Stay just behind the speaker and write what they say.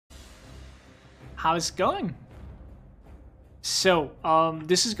how's it going? So,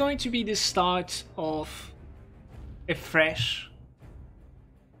 this is going to be the start of a fresh,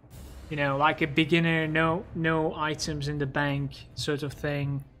 you know, like a beginner, no items in the bank sort of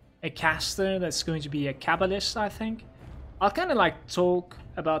thing. A caster that's going to be a Cabalist, I think. I'll kind of like talk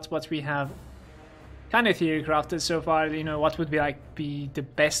about what we have kind of theory crafted so far, you know, what would be the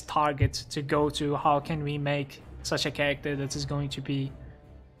best target to go to, how can we make such a character that is going to be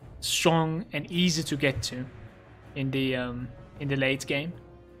strong and easy to get to in the late game.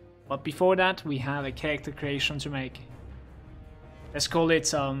 But before that, we have a character creation to make. Let's call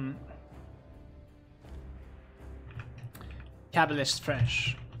it Cabalist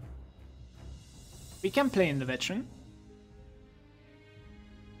Fresh. We can play in the veteran.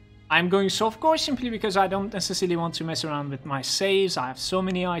 I'm going softcore simply because I don't necessarily want to mess around with my saves. I have so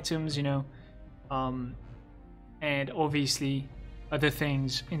many items, you know, and obviously other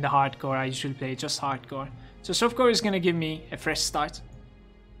things in the hardcore. I usually play just hardcore. So softcore is going to give me a fresh start.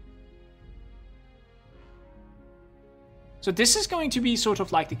 So this is going to be sort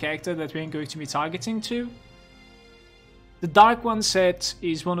of like the character that we're going to be targeting to. The Dark One set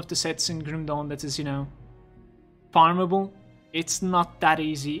is one of the sets in Grim Dawn that is, you know, farmable. It's not that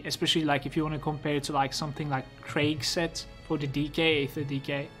easy, especially like if you want to compare it to like something like Craig's set for the DK, Aether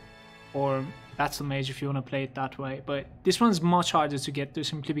DK, or Battle Mage if you want to play it that way. But this one's much harder to get to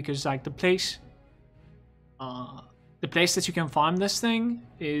simply because like the place that you can farm this thing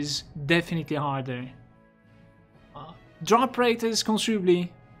is definitely harder. Drop rate is considerably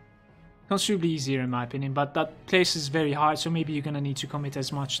easier in my opinion, but that place is very hard, so maybe you're gonna need to commit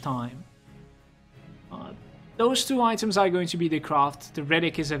as much time. Those two items are going to be the craft. The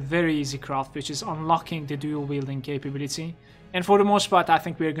relic is a very easy craft, which is unlocking the dual wielding capability. And for the most part, I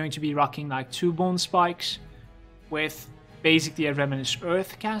think we're going to be rocking like 2 bone spikes with basically a Ravenous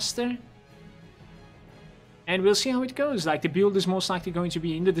Earth caster. And we'll see how it goes. Like the build is most likely going to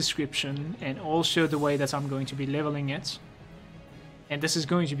be in the description, and also the way that I'm going to be leveling it. And this is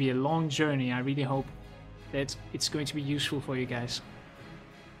going to be a long journey. I really hope that it's going to be useful for you guys.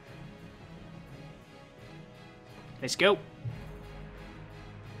 Let's go.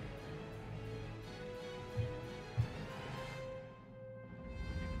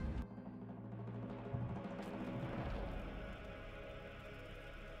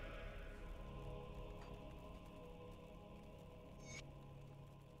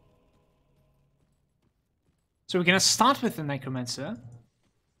 So we're gonna start with the Necromancer.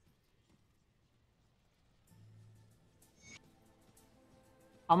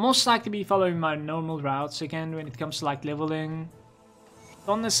 I'll most likely be following my normal routes again when it comes to like leveling.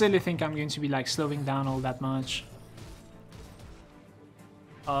 Don't necessarily think I'm going to be like slowing down all that much.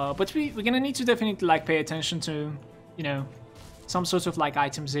 But we're gonna need to definitely like pay attention to, you know, some sort of like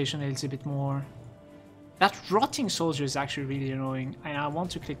itemization a little bit more. That rotting soldier is actually really annoying, and I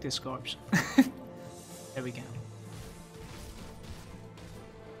want to click this corpse. There we go.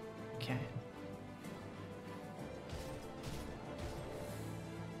 Okay.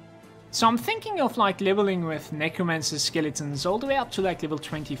 So I'm thinking of like leveling with Necromancer skeletons all the way up to like level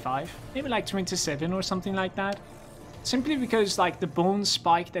 25, maybe like 27 or something like that. Simply because like the bone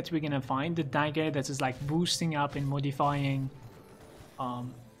spike that we're gonna find, the dagger that is like boosting up and modifying,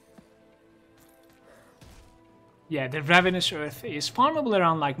 yeah, the Ravenous Earth is farmable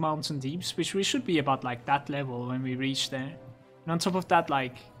around like Mountain Deeps, which we should be about like that level when we reach there. And on top of that,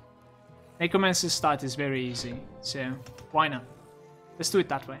 like Necromancer's start is very easy, so why not? Let's do it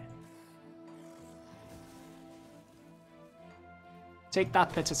that way. Take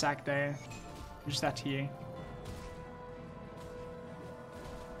that pet attack there, use that here.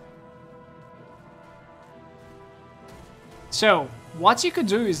 So, what you could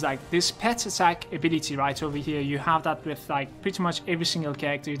do is like this pet attack ability right over here, you have that with like pretty much every single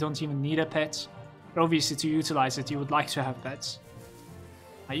character, you don't even need a pet. But obviously to utilize it, you would like to have pets.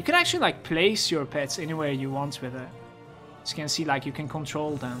 You can actually like place your pets anywhere you want with it. As you can see, like you can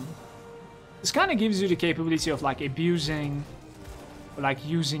control them. This kind of gives you the capability of like abusing, or like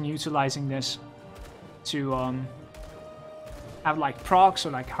utilizing this to have like procs,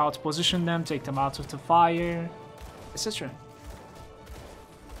 or like how to position them, take them out of the fire, etc.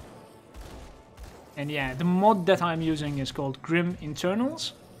 And yeah, the mod that I'm using is called Grim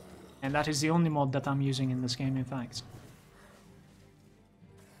Internals, and that is the only mod that I'm using in this game, in fact.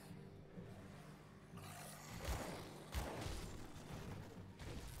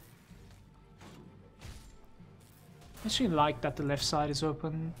 I actually like that the left side is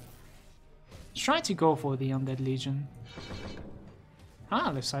open. Let's try to go for the Undead Legion.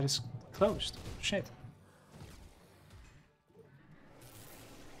 Ah, left side is closed. Shit.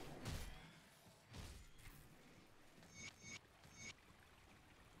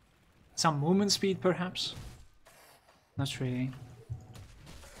 Some movement speed, perhaps? Not really.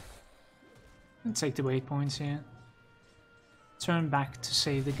 I'll take the weight points here. Turn back to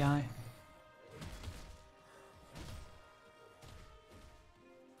save the guy.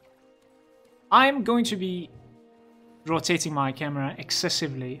 I'm going to be rotating my camera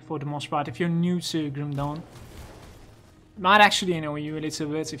excessively for the most part. If you're new to Grim Dawn, it might actually annoy you a little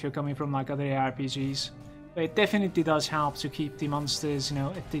bit if you're coming from like other ARPGs. But it definitely does help to keep the monsters, you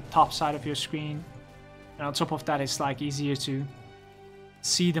know, at the top side of your screen. And on top of that, it's like easier to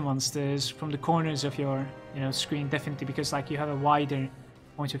see the monsters from the corners of your, you know, screen, definitely, because like you have a wider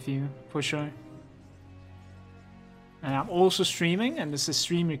point of view for sure. And I'm also streaming, and this is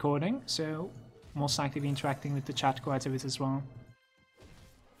stream recording, so most likely be interacting with the chat quite a bit as well.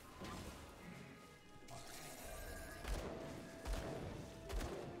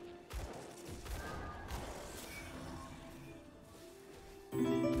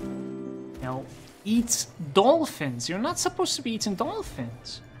 Now, eat dolphins. You're not supposed to be eating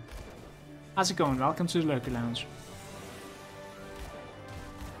dolphins. How's it going? Welcome to the Lurker Lounge.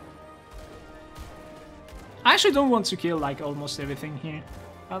 I actually don't want to kill like almost everything here.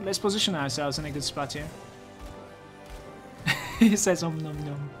 Let's position ourselves in a good spot here. He says nom nom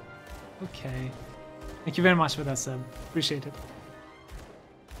nom. Okay. Thank you very much for that sub. Appreciate it.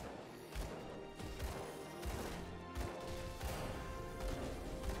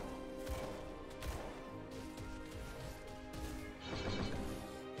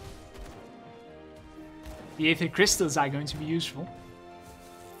 The Aether crystals are going to be useful.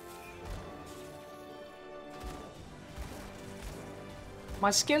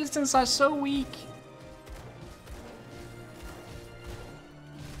 My skeletons are so weak.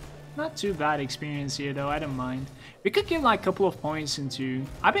 Not too bad experience here though, I don't mind. We could get like a couple of points into...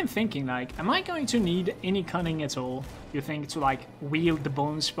 I've been thinking like, am I going to need any cunning at all, you think, to like wield the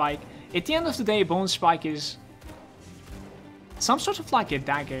bone spike? At the end of the day, bone spike is some sort of like a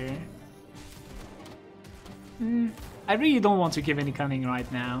dagger. I really don't want to give any cunning right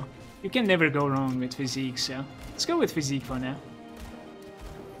now. You can never go wrong with physique, so let's go with physique for now.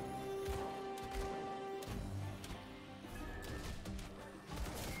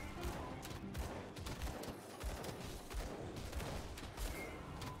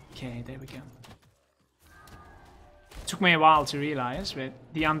 Okay, there we go. Took me a while to realize, but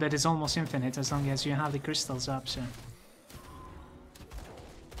the undead is almost infinite as long as you have the crystals up, so...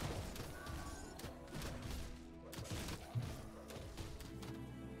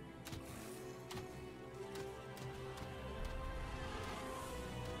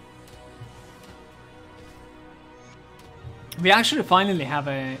 We actually finally have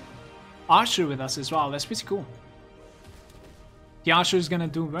a archer with us as well. That's pretty cool. The archer is gonna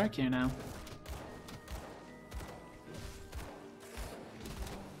do work here now.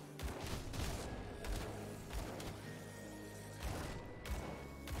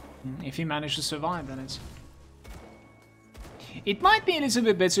 If he managed to survive, that is. It might be a little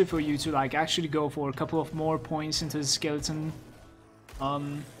bit better for you to like actually go for a couple of more points into the skeleton.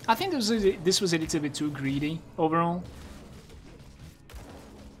 I think this was a little bit too greedy overall.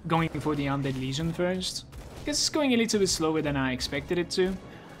 Going for the Undead Legion first, because it's going a little bit slower than I expected it to.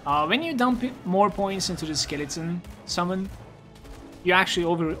 When you dump more points into the skeleton summon, you actually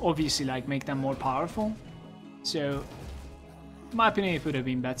obviously like make them more powerful. So, in my opinion, it would have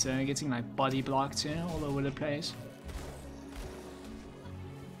been better getting like body blocked here all over the place.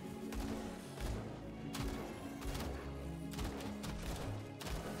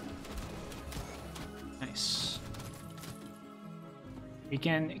 Nice. We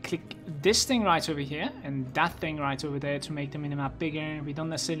can click this thing right over here and that thing right over there to make the minimap bigger. We don't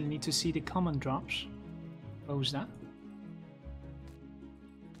necessarily need to see the common drops. Close that.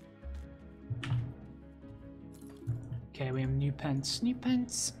 Okay, we have new pants. New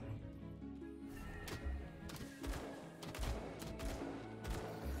pants.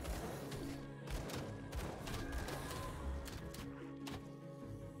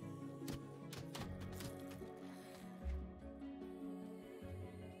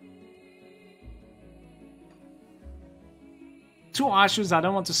 Two archers, I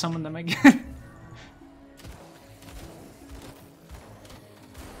don't want to summon them again.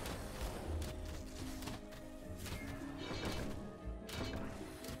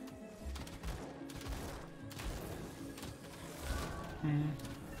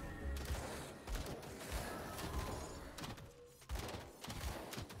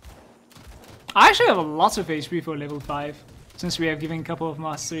 I actually have a lot of HP for level 5, since we have given a couple of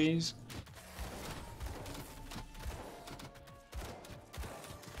masteries.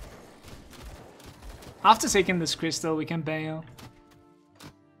 After taking this crystal, we can bail.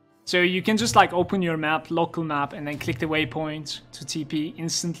 So you can just like open your map, local map, and then click the waypoint to TP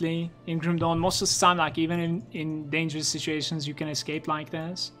instantly in Grim Dawn. Most of the time, like even in dangerous situations, you can escape like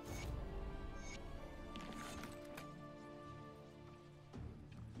this.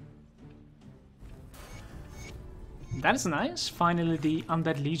 That is nice. Finally the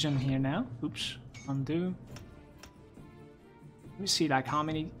Undead Legion here now. Oops, undo. Let me see like how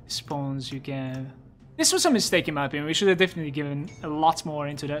many spawns you get. This was a mistake in my opinion. We should have definitely given a lot more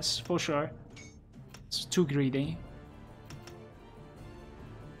into this, for sure. It's too greedy.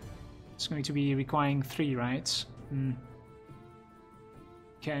 It's going to be requiring 3, right?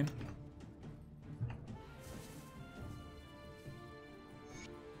 Okay.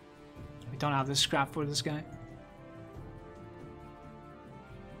 We don't have the scrap for this guy.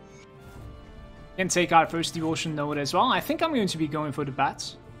 Can take our first devotion node as well. I think I'm going to be going for the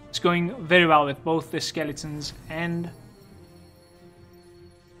bats. It's going very well with both the skeletons and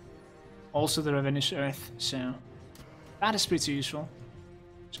also the Ravenous Earth, so that is pretty useful.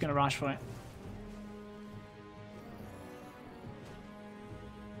 Just gonna rush for it.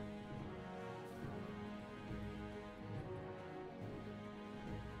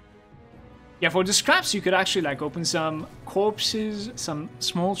 Yeah, for the scraps you could actually like open some corpses, some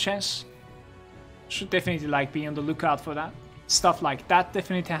small chests. Should definitely like be on the lookout for that. Stuff like that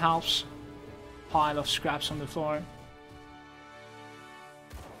definitely helps. Pile of scraps on the floor.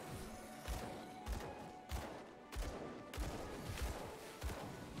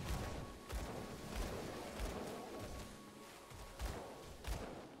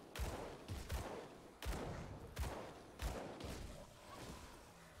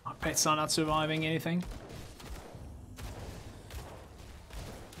 Our pets are not surviving anything.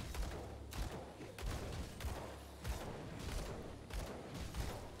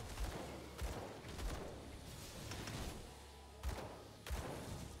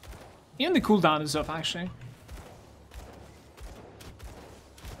 Even the cooldown is up, actually.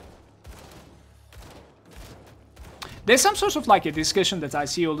 There's some sort of like a discussion that I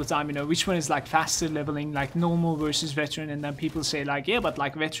see all the time, you know, which one is like faster leveling, like normal versus veteran, and then people say like, yeah, but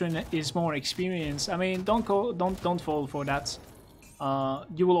like veteran is more experienced. I mean, don't fall for that.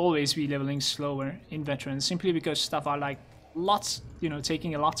 You will always be leveling slower in veteran simply because stuff are like lots, you know,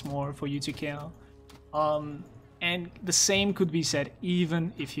 taking a lot more for you to kill. And the same could be said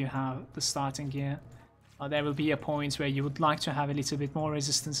even if you have the starting gear. There will be a point where you would like to have a little bit more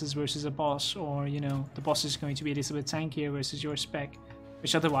resistances versus a boss, or, you know, the boss is going to be a little bit tankier versus your spec,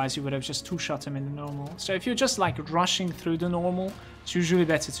 which otherwise you would have just two-shot him in the normal. So if you're just like rushing through the normal, it's usually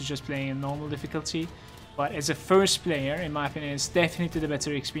better to just play in normal difficulty. But as a first player, in my opinion, it's definitely the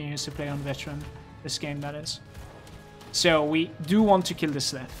better experience to play on veteran, this game that is. So we do want to kill the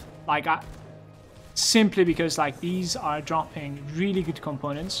Slith. Like, simply because like these are dropping really good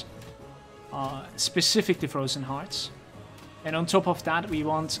components, specifically Frozen Hearts, and on top of that we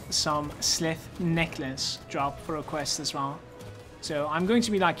want some Slith necklace drop for a quest as well. So I'm going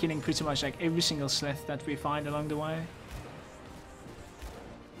to be like killing pretty much like every single Slith that we find along the way.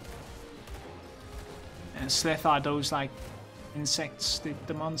 And Slith are those like insects,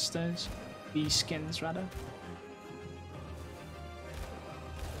 the monsters, bee skins rather.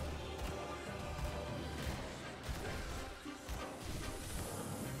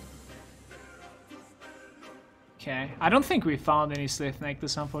 Okay, I don't think we found any Slith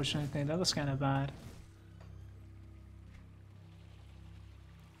necklace, unfortunately. That was kind of bad.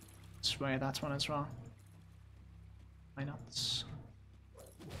 Swear that one as well. Why not?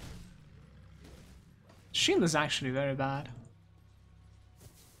 Shield is actually very bad.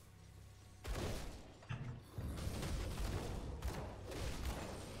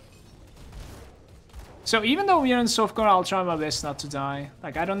 So even though we are in softcore, I'll try my best not to die.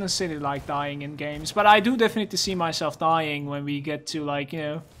 Like, I don't necessarily like dying in games, but I do definitely see myself dying when we get to, like, you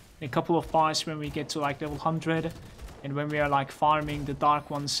know, a couple of parts when we get to like level 100, and when we are like farming the Dark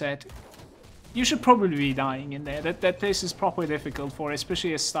One set. You should probably be dying in there. That place is properly difficult for,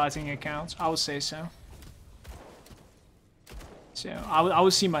 especially a starting account. I would say so. So I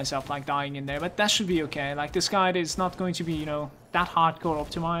would see myself like dying in there, but that should be okay. Like, this guide is not going to be, you know, that hardcore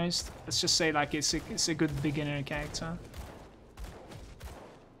optimized. Let's just say like it's a good beginner character.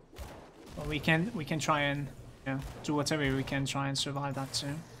 Well, we can try and, you know, do whatever we can, try and survive that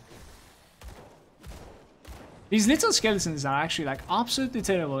too. These little skeletons are actually like absolutely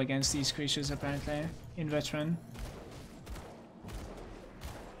terrible against these creatures apparently in veteran.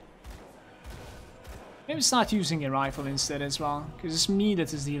 Maybe start using a rifle instead as well, because it's me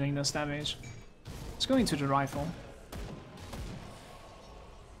that is dealing this damage. Let's go into the rifle.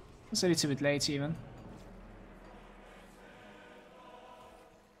 It's a little bit late even.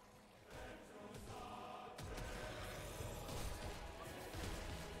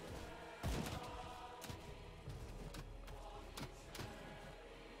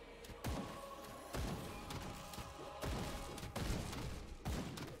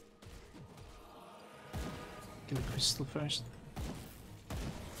 Kill the crystal first.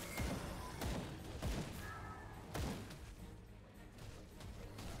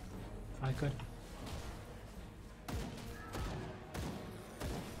 If I could.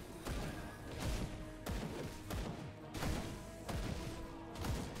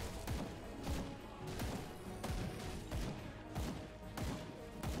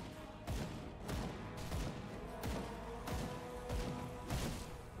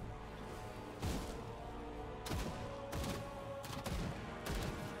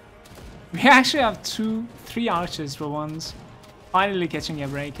 We actually have 3 archers for once. Finally catching a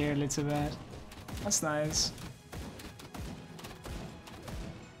break here a little bit. That's nice.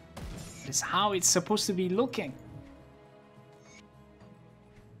 That's how it's supposed to be looking.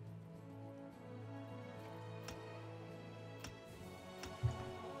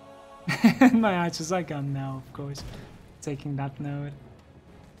 My archers are gone now, of course. Taking that node.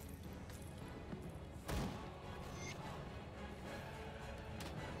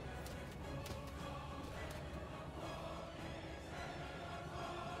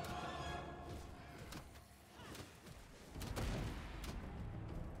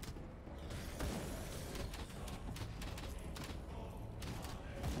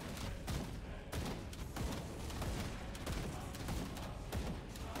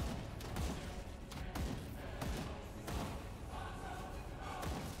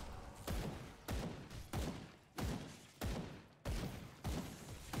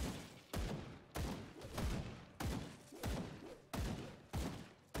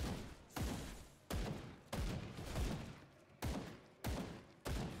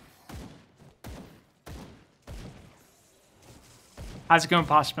 How's it going,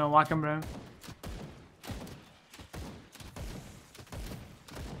 Postman? Welcome, bro.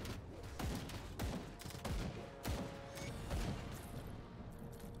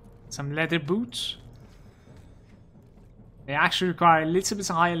 Some leather boots. They actually require a little bit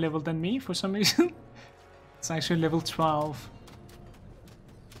higher level than me for some reason. It's actually level 12.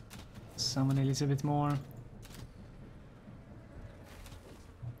 Summon a little bit more.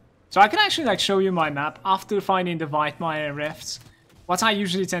 So I can actually like show you my map after finding the Whitemire Rifts. What I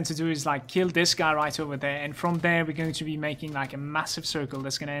usually tend to do is like kill this guy right over there, and from there we're going to be making like a massive circle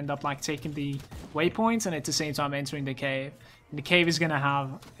that's going to end up like taking the waypoints and at the same time entering the cave. And the cave is going to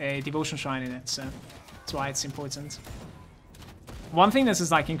have a devotion shrine in it, so that's why it's important. One thing that is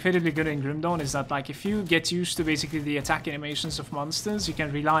like incredibly good in Grim Dawn is that like if you get used to basically the attack animations of monsters, you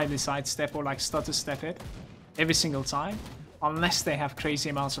can reliably sidestep or like stutter step it every single time, unless they have crazy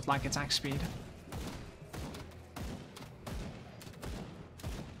amounts of like attack speed.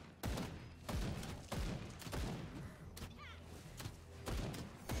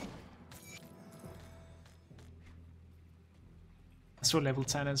 So level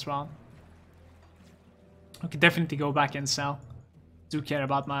 10 as well. I could definitely go back and sell. Do care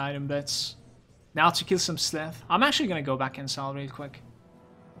about my item bits. Now to kill some Slith. I'm actually gonna go back and sell real quick.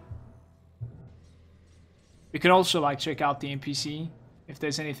 We could also like check out the NPC if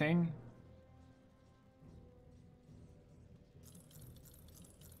there's anything.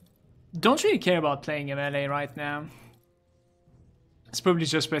 Don't really care about playing a melee right now. It's probably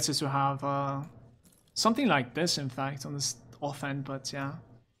just better to have something like this, in fact, on this offhand, but yeah,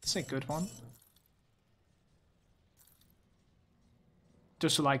 it's a good one.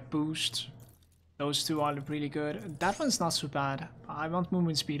 Just to like boost. Those two are really good. That one's not so bad. I want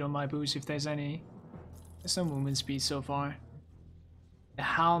movement speed on my boost if there's any. There's no movement speed so far. The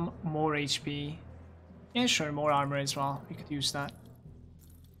helm, more HP. Yeah, sure, more armor as well. We could use that.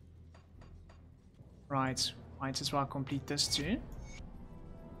 Right, might as well complete this too.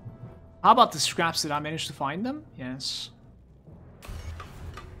 How about the scraps? Did I manage to find them? Yes.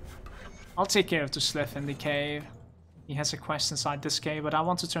 I'll take care of the Slith in the cave. He has a quest inside this cave, but I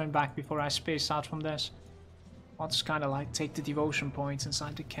want to turn back before I space out from this. I'll just kind of like take the devotion points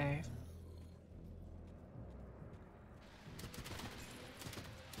inside the cave.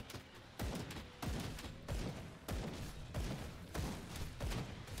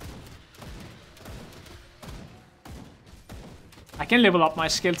 I can level up my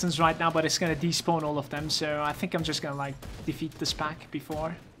skeletons right now, but it's gonna despawn all of them, so I think I'm just gonna like defeat this pack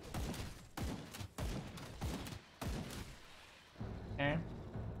before. Okay.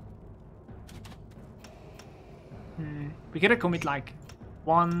 We gotta commit like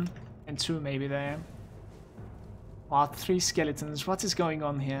 1 and 2 maybe there. Wow, 3 skeletons. What is going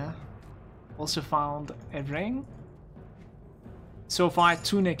on here? Also found a ring. So far,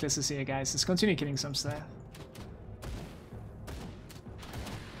 2 necklaces here, guys. Let's continue killing some stuff.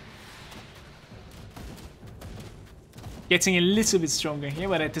 Getting a little bit stronger here,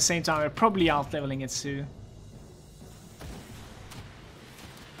 but at the same time, we're probably out leveling it too.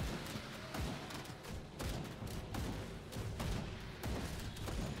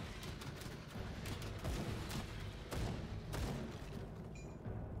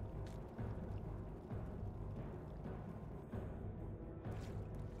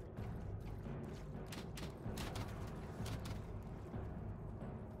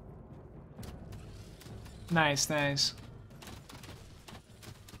 Nice, nice.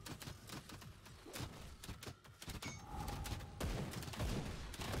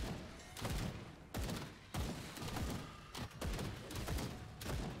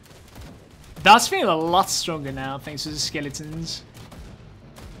 Does feel a lot stronger now thanks to the skeletons.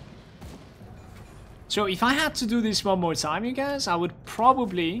 So if I had to do this one more time, you guys, I would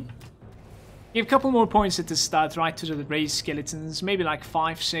probably give a couple more points at the start, right to the raised skeletons, maybe like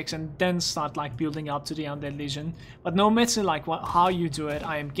 5, 6, and then start like building up to the Undead Legion. But no matter like how you do it,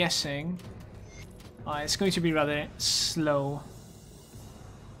 I am guessing it's going to be rather slow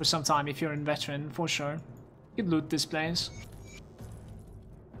for some time if you're a veteran, for sure. You could loot this place.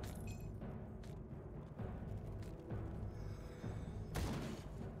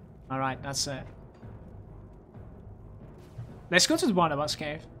 Alright, that's it. Let's go to the Barnabas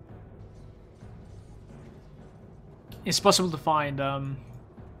Cave. It's possible to find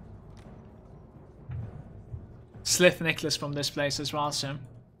Slith necklace from this place as well, so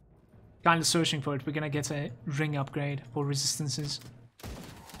kinda searching for it. We're gonna get a ring upgrade for resistances.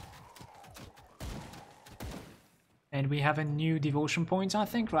 And we have a new devotion point, I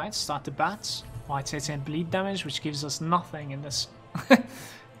think, right? Start the bats. White 10 bleed damage, which gives us nothing in this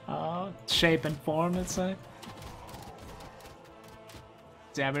shape and form, let's say.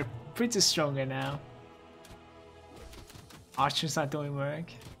 Yeah, we're pretty stronger now. Archers are doing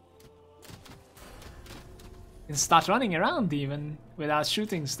work. You can start running around even without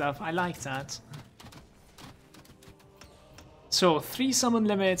shooting stuff. I like that. So 3 summon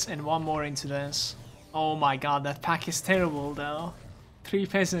limits and 1 more into this. Oh my god, that pack is terrible though. 3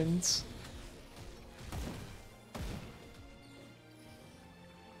 peasants.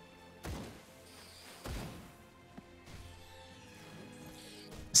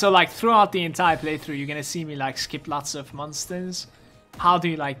 So like throughout the entire playthrough, you're gonna see me like skip lots of monsters. How do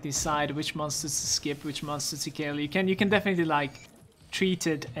you like decide which monsters to skip, which monsters to kill? You can definitely like treat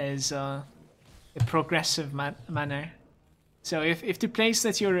it as a progressive manner. So if the place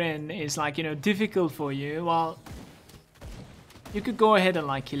that you're in is like, you know, difficult for you, well, you could go ahead and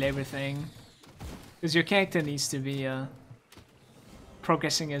like kill everything, because your character needs to be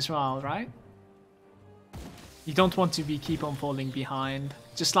progressing as well, right? You don't want to keep on falling behind.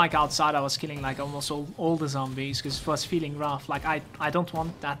 Just like outside, I was killing like almost all the zombies because it was feeling rough. Like I don't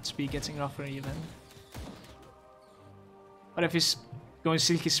want that to be getting rougher even. But if it's going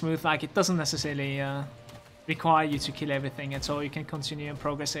silky smooth, like it doesn't necessarily require you to kill everything at all. You can continue and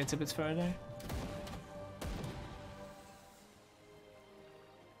progress it a bit further.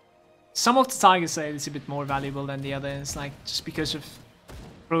 Some of the targets are a little bit more valuable than the others, like just because of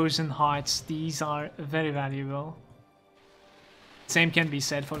frozen hearts. These are very valuable. Same can be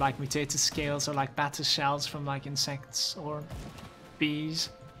said for like mutated scales or like batter shells from like insects or bees.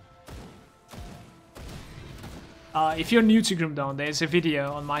 If you're new to Grimdawn, there's a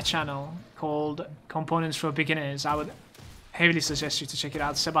video on my channel called Components for Beginners. I would heavily suggest you to check it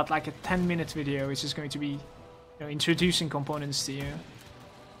out. It's about like a 10-minute video which is going to be, you know, introducing components to you.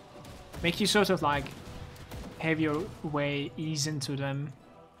 Make you sort of like have your way ease into them.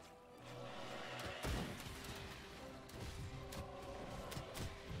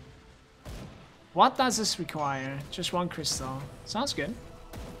 What does this require? Just 1 crystal. Sounds good.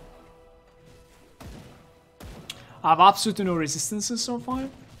 I have absolutely no resistances so far.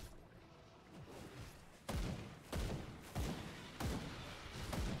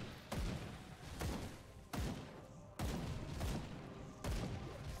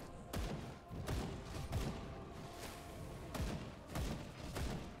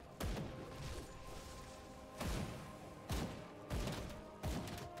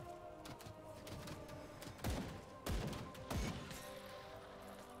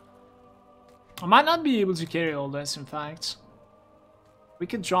 I might not be able to carry all this, in fact. We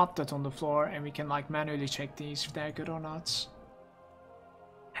could drop that on the floor and we can like manually check these if they're good or not.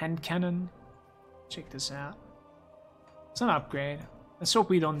 Hand cannon. Check this out. It's an upgrade. Let's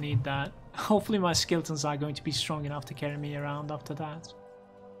hope we don't need that. Hopefully my skeletons are going to be strong enough to carry me around after that.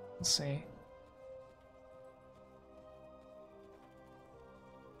 We'll see.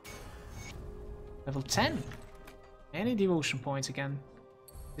 Level 10. Any devotion points again.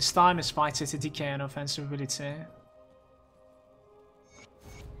 This time is fights at a decay and offensive ability.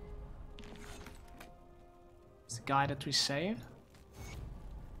 It's the guy that we saved.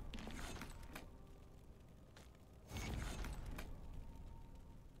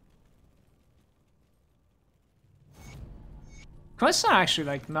 Quests are actually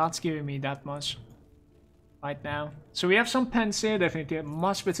like not giving me that much right now. So we have some pens here, definitely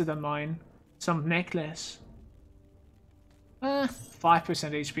much better than mine. Some necklace. 5%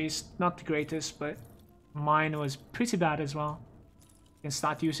 HP is not the greatest, but Mine was pretty bad as well. We can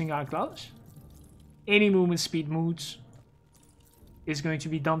start using our gloves. Any movement speed moves is going to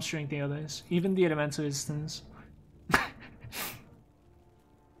be dumpstering the others, even the elemental resistance.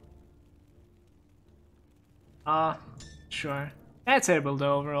 Sure. That's terrible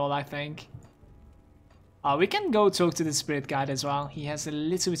though overall, I think. We can go talk to the spirit guide as well. He has a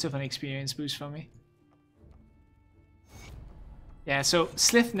little bit of an experience boost for me. Yeah, so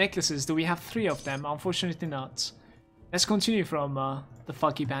Slith necklaces, do we have 3 of them? Unfortunately not. Let's continue from the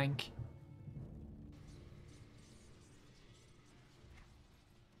Foggy Bank.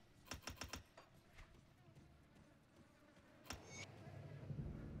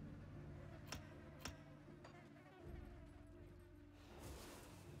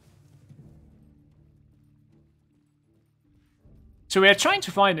 So we are trying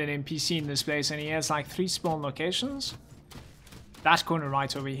to find an NPC in this place, and he has like 3 spawn locations. That corner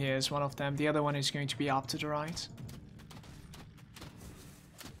right over here is one of them. The other one is going to be up to the right.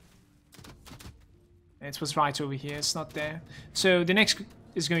 It was right over here, it's not there. So the next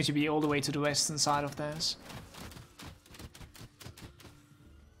is going to be all the way to the western side of this.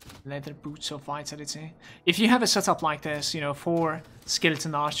 Leather boots of vitality. If you have a setup like this, you know, 4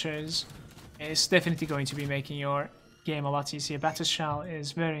 skeleton archers, it's definitely going to be making your game a lot easier. Battle Shell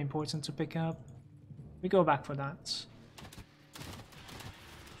is very important to pick up. We go back for that.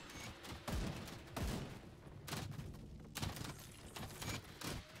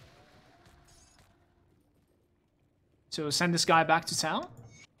 So send this guy back to town.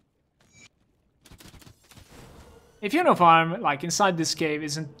 If you're no farm, like inside this cave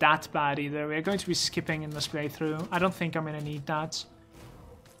isn't that bad either. We're going to be skipping in this playthrough. I don't think I'm gonna need that.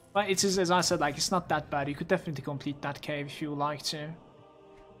 But it is, as I said, like it's not that bad. You could definitely complete that cave if you would like to.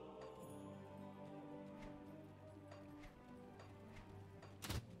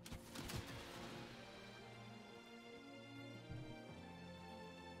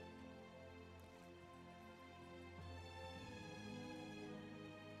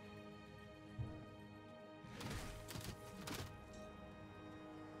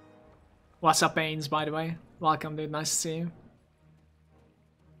 What's up, Baines, by the way? Welcome, dude. Nice to see you.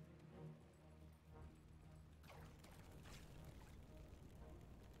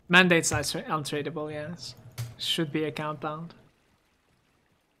 Mandates are untradeable, yes. Should be account bound.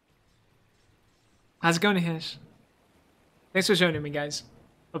 How's it going, Hish? Thanks for joining me, guys.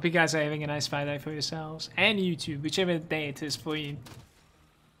 Hope you guys are having a nice Friday for yourselves. And YouTube, whichever day it is for you.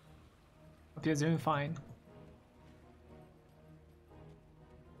 Hope you're doing fine.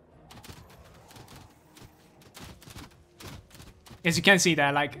 As you can see,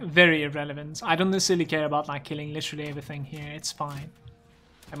 they're like very irrelevant. I don't necessarily care about like killing literally everything here. It's fine.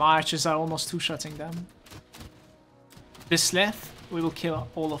 And my archers are almost two-shotting them. This Slith, we will kill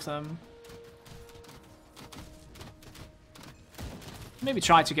all of them. Maybe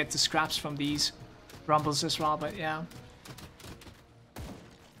try to get the scraps from these rumbles as well, but yeah.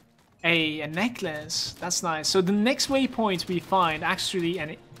 Hey, a necklace. That's nice. So the next waypoint we find actually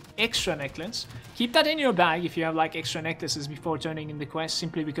an extra necklace. Keep that in your bag if you have like extra necklaces before turning in the quest,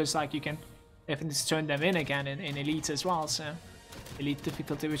 simply because like you can definitely turn them in again in Elite as well. So Elite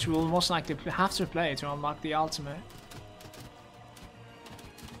difficulty, which we will most likely have to play to unlock the ultimate.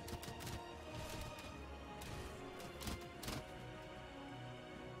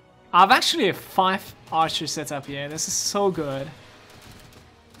 I've actually a 5 archer setup here. This is so good.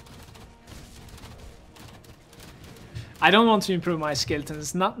 I don't want to improve my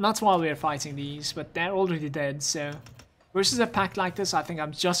skeletons, not while we're fighting these, but they're already dead, so versus a pack like this, I think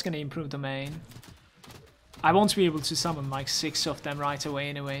I'm just gonna improve the main. I won't be able to summon like 6 of them right away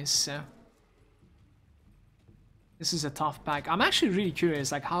anyways, so this is a tough pack. I'm actually really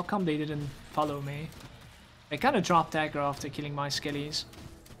curious, like how come they didn't follow me? They kind of dropped aggro after killing my skellies.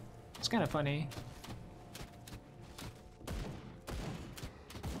 It's kind of funny.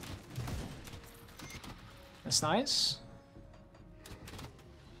 That's nice.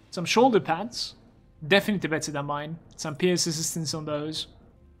 Some shoulder pads. Definitely better than mine. Some pierce resistance on those.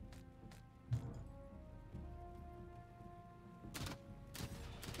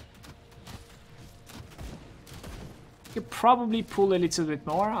 Could probably pull a little bit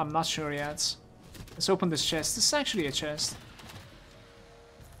more. I'm not sure yet. Let's open this chest. This is actually a chest.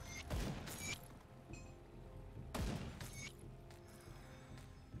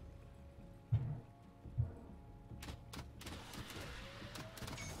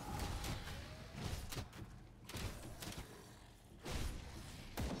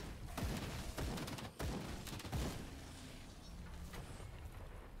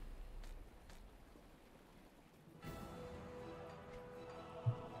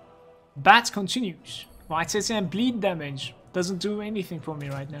 Bat continues. White says and bleed damage. Doesn't do anything for me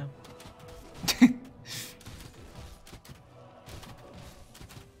right now.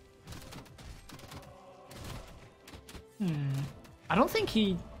 I don't think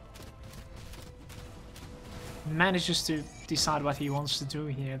he manages to decide what he wants to do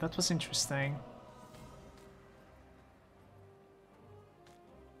here. That was interesting.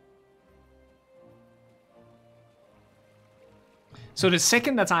 So the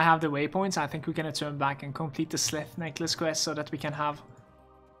second that I have the waypoints, I think we're gonna turn back and complete the Slith Necklace quest so that we can have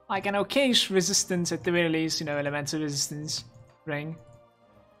like an okayish resistance at the very least, you know, elemental resistance ring.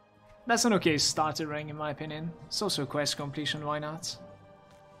 That's an okay starter ring in my opinion. It's also a quest completion, why not?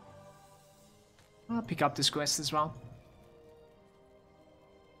 I'll pick up this quest as well.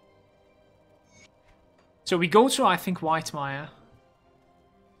 So we go to, I think, Whitemire.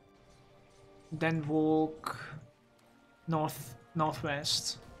 Then walk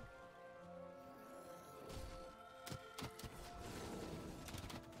northwest.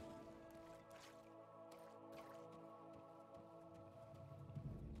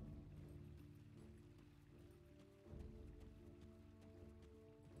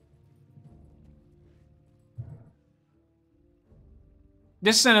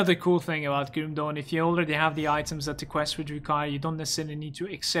 This is another cool thing about Grim Dawn. If you already have the items that the quest would require, you don't necessarily need to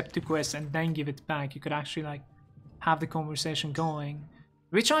accept the quest and then give it back. You could actually like have the conversation going.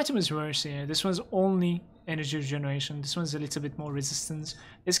 Which item is worse here? This one's only energy regeneration. This one's a little bit more resistance.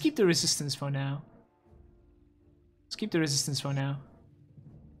 Let's keep the resistance for now. Let's keep the resistance for now.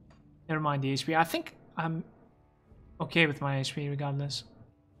 Never mind the HP. I think I'm okay with my HP regardless.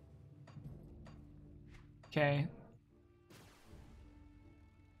 Okay.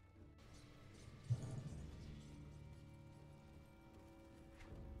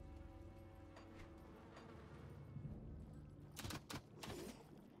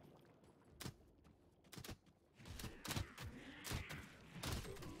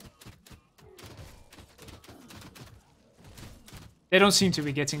 They don't seem to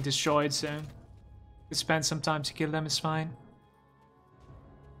be getting destroyed, so to spend some time to kill them is fine.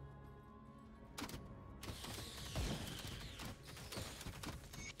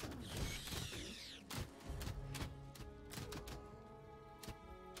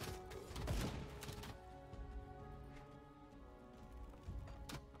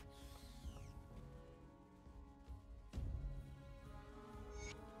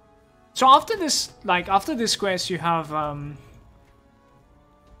 So after this, like after this quest, you have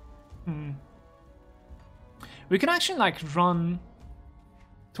we can actually like run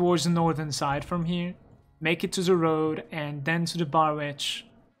towards the northern side from here, make it to the road, and then to the bar wedge.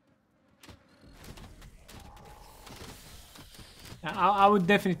 I would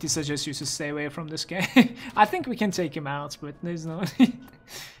definitely suggest you to stay away from this guy. I think we can take him out, but there's no.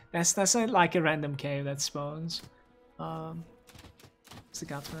 that's like a random cave that spawns. What's the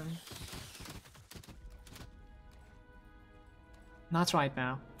gut run? Not right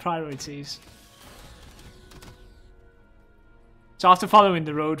now. Priorities. So after following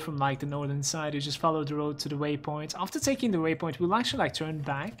the road from like the northern side, you just follow the road to the waypoint. After taking the waypoint, we'll actually like turn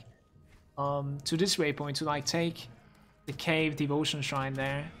back to this waypoint to like take the cave devotion shrine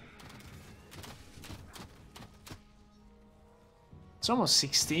there. It's almost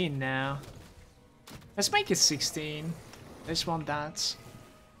 16 now. Let's make it 16. Let's want that.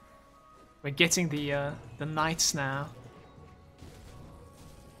 We're getting the knights now.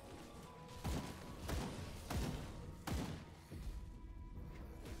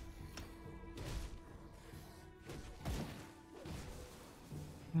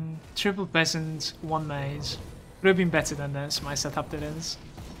 Triple peasant, 1 mage. Would have been better than this, my setup that is.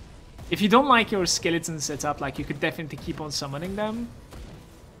 If you don't like your skeleton setup, like you could definitely keep on summoning them.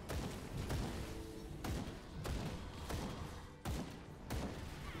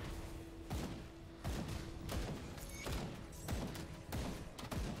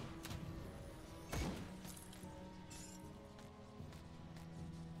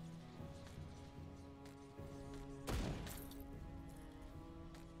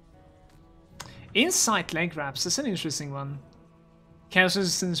 Insight leg wraps, that's an interesting one. Chaos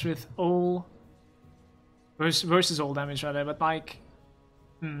resistance with all versus all damage rather, but like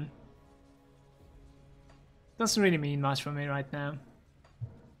doesn't really mean much for me right now.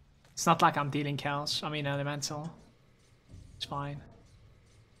 It's not like I'm dealing chaos, I mean elemental. It's fine.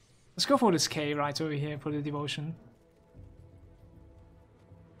 Let's go for this K right over here for the devotion.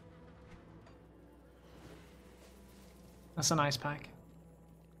 That's a nice pack.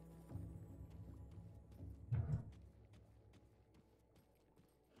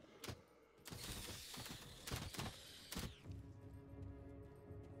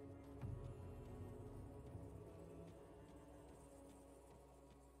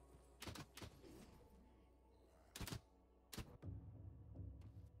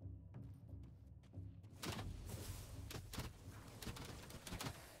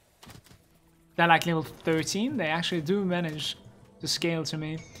 They're like level 13. They actually do manage to scale to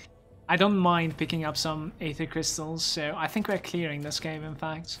me. I don't mind picking up some Aether Crystals, so I think we're clearing this game, in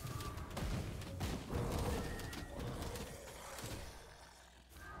fact.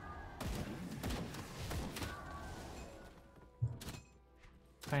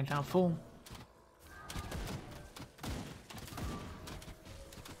 Right now full.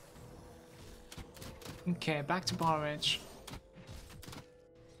 Okay, back to Bar Ridge.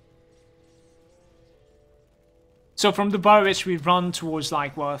 So from the Bar Ridge we run towards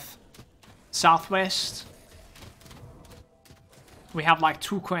like what? Southwest. We have like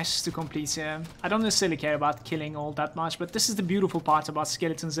 2 quests to complete here. I don't necessarily care about killing all that much, but this is the beautiful part about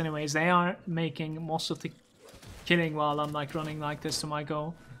skeletons anyways. They are making most of the killing while I'm like running like this to my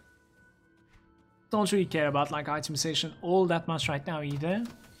goal. Don't really care about like itemization all that much right now either.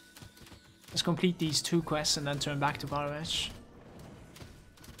 Let's complete these 2 quests and then turn back to Bar Ridge.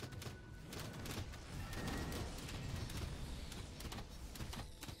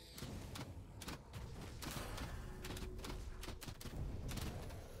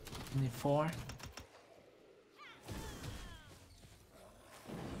 Only 4.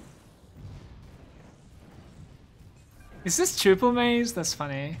 Is this triple maze? That's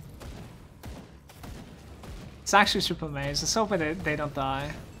funny. It's actually triple maze. Let's hope they don't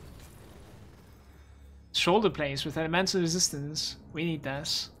die. Shoulder plates with elemental resistance. We need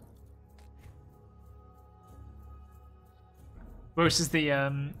this. Versus the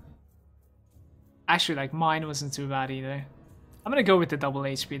actually like mine wasn't too bad either. I'm gonna go with the double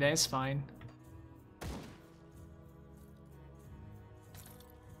HP there, it's fine.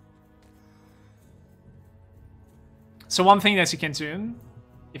 So one thing that you can do,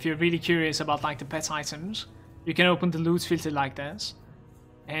 if you're really curious about like the pet items, you can open the loot filter like this.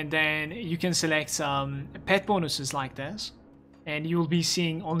 And then you can select pet bonuses like this. And you will be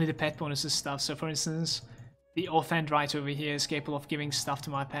seeing only the pet bonuses stuff. So for instance, the offhand right over here is capable of giving stuff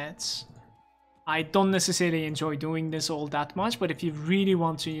to my pets. I don't necessarily enjoy doing this all that much, but if you really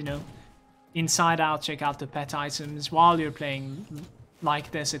want to, you know, inside out check out the pet items while you're playing like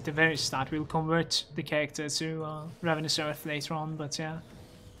this at the very start, we'll convert the character to Ravenous Earth later on, but yeah,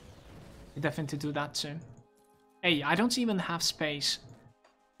 you definitely do that too. Hey, I don't even have space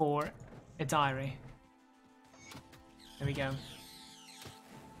for a diary. There we go.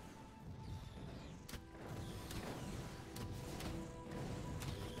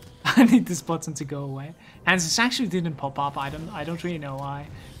 I need this button to go away. And this actually didn't pop up. I don't really know why.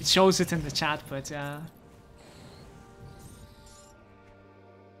 It shows it in the chat, but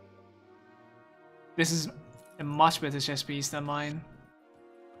this is a much better chess piece than mine.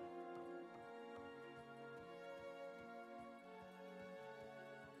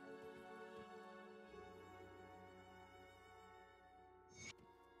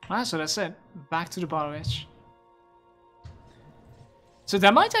 Ah, so that's it. Back to the Bar Ridge. So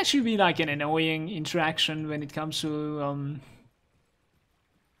there might actually be like an annoying interaction when it comes to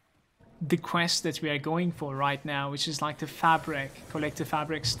the quest that we are going for right now, which is like the fabric, collect the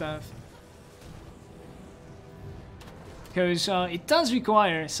fabric stuff. Because it does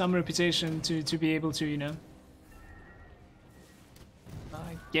require some reputation to be able to, you know,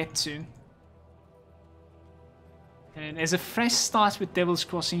 get to. And as a fresh start with Devil's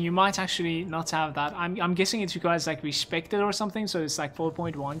Crossing, you might actually not have that. I'm guessing it requires like respected or something, so it's like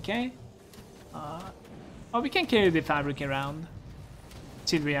 4.1k. Oh, we can carry the fabric around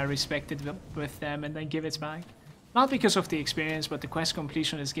till we are respected with them and then give it back. Not because of the experience, but the quest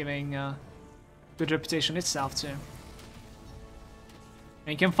completion is giving good reputation itself too.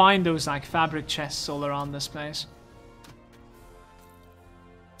 And you can find those like fabric chests all around this place.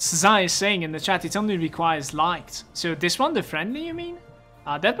 Zai is saying in the chat it only requires light. So this one, the friendly, you mean?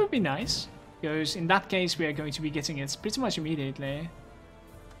 That would be nice. Because in that case we are going to be getting it pretty much immediately.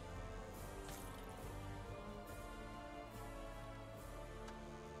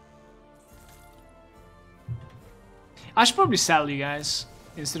 I should probably sell you guys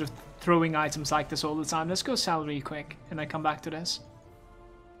instead of throwing items like this all the time. Let's go sell really quick and then come back to this.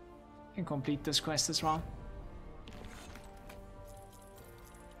 And complete this quest as well.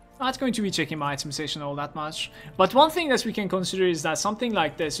 Not going to be checking my itemization all that much. But one thing that we can consider is that something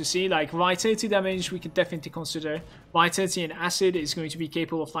like this, you see, like Vitality damage, we can definitely consider. Vitality and Acid is going to be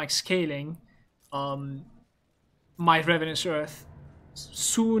capable of like scaling my Ravenous Earth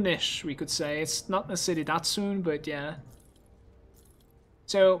soonish, we could say. It's not necessarily that soon, but yeah.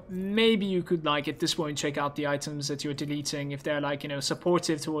 So maybe you could like at this point check out the items that you're deleting if they're like, you know,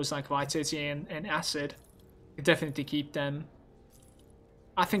 supportive towards like Vitality and Acid. You could definitely keep them.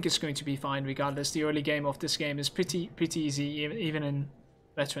 I think it's going to be fine regardless. The early game of this game is pretty easy, even in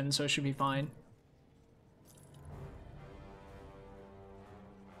veteran, so it should be fine.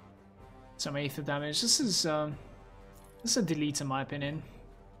 some aether damage. This is a delete in my opinion.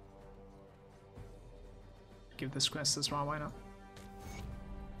 Give this quest as well, why not?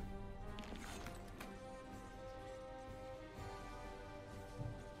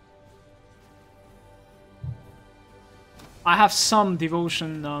 I have some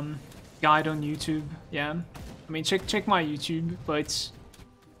devotion guide on YouTube, yeah. I mean, check my YouTube, but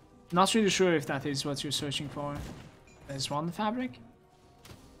not really sure if that is what you're searching for. There's one fabric.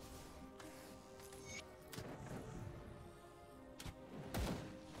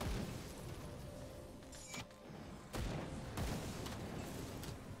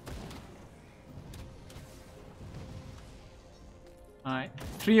 Alright,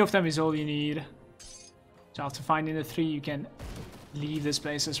 3 of them is all you need. So after finding the 3, you can leave this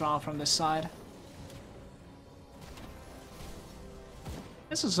place as well from this side.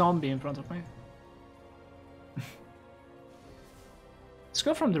 There's a zombie in front of me. Let's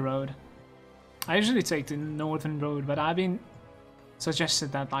go from the road. I usually take the northern road, but I've been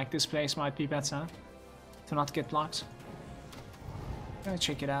suggested that like this place might be better to not get blocked. Gonna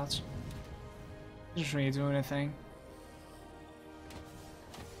check it out. Doesn't really do anything.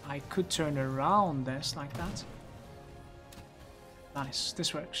 I could turn around this like that. Nice,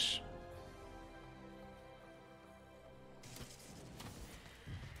 this works.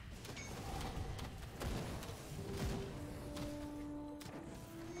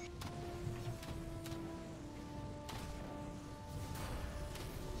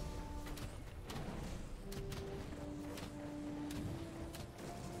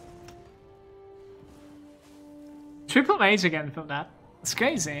 Triple mage again from that. It's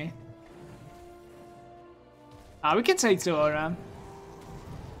crazy. We can take the aura.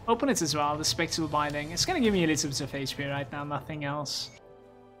 Open it as well, the spectral binding. It's gonna give me a little bit of HP right now, nothing else.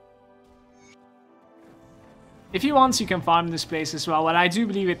 If you want, you can farm this place as well, but I do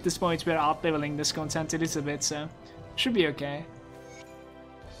believe at this point we're out-leveling this content a little bit, so should be okay.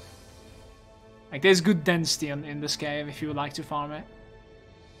 Like, there's good density in this cave if you would like to farm it.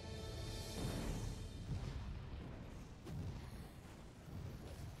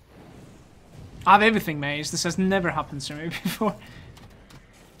 I have everything, mage. This has never happened to me before.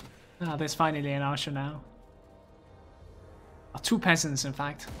 Ah, there's finally an archer now. Oh, 2 peasants, in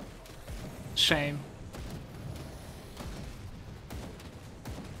fact. Shame.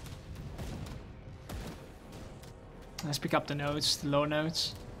 Let's pick up the nodes, the low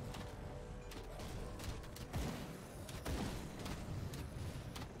nodes.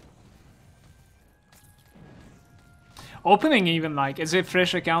 Opening even like, as a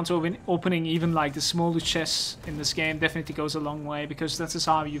fresh account, opening even like the smaller chests in this game definitely goes a long way, because that is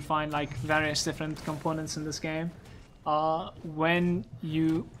how you find like various different components in this game. When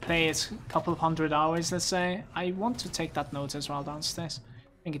you play it a couple of 100 hours, let's say, I want to take that note as well downstairs.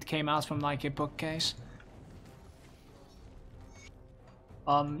 I think it came out from like a bookcase.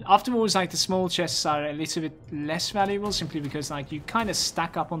 Afterwards, like the small chests are a little bit less valuable, simply because like you kind of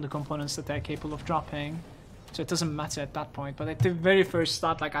stack up on the components that they're capable of dropping. So it doesn't matter at that point, but at the very first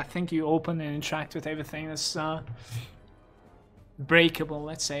start, like I think you open and interact with everything that's breakable,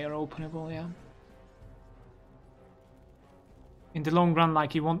 let's say, or openable, yeah. In the long run,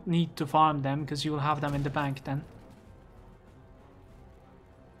 like you won't need to farm them because you will have them in the bank then.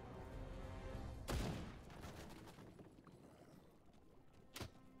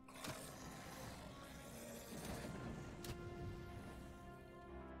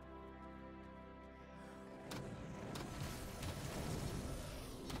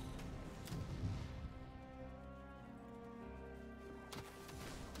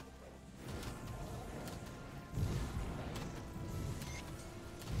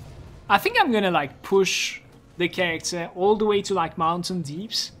 I think I'm gonna like push the character all the way to like Mountain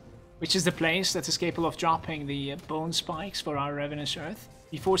Deeps, which is the place that is capable of dropping the bone spikes for our Ravenous Earth,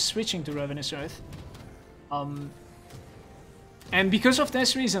 before switching to Ravenous Earth. And because of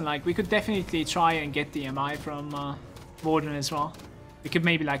this reason, like we could definitely try and get the MI from Warden as well. We could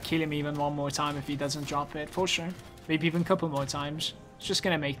maybe like kill him even one more time if he doesn't drop it, for sure. Maybe even a couple more times. It's just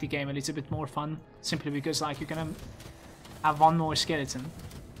gonna make the game a little bit more fun, simply because like you're gonna have one more skeleton.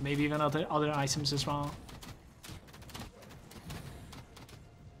 Maybe even other items as well.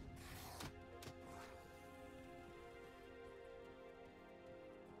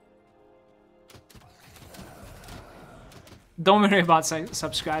 Don't worry about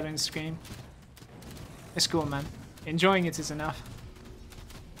subscribing stream. It's cool, man. Enjoying it is enough.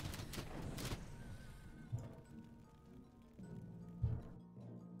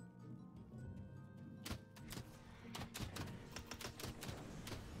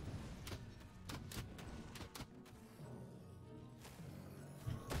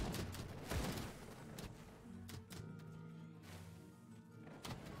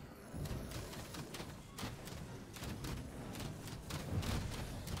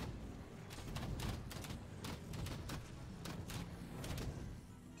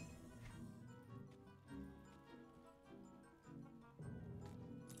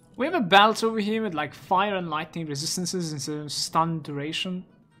 We have a belt over here with like fire and lightning resistances instead of stun duration.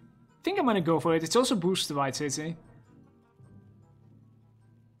 I think I'm gonna go for it. It's also boosted vitality.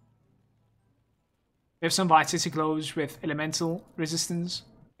 We have some vitality glows with elemental resistance.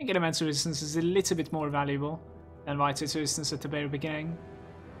 I think elemental resistance is a little bit more valuable than vitality resistance at the very beginning.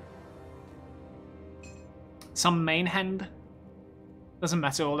 Some main hand. Doesn't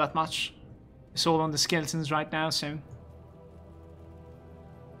matter all that much. It's all on the skeletons right now, so...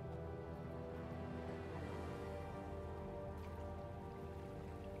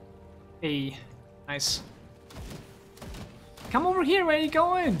 Hey, nice. Come over here, where are you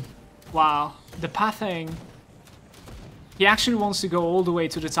going? Wow, the pathing. He actually wants to go all the way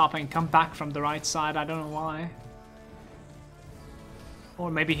to the top and come back from the right side, I don't know why. Or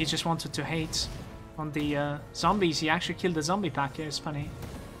maybe he just wanted to hate on the zombies. He actually killed the zombie pack here, it's funny.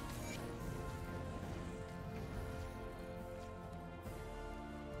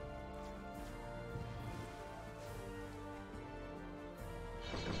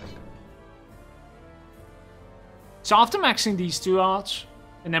 So after maxing these two out,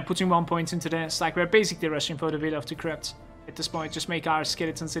 and then putting 1 point into this, like we're basically rushing for the Will of the Crypt at this point, just make our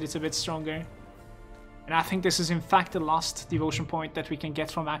skeletons a little bit stronger. And I think this is in fact the last devotion point that we can get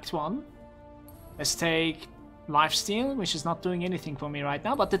from Act 1. Let's take Lifesteal, which is not doing anything for me right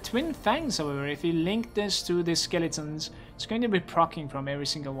now, but the Twin Fangs, however, if we link this to the skeletons, it's going to be proccing from every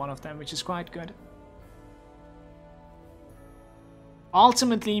single one of them, which is quite good.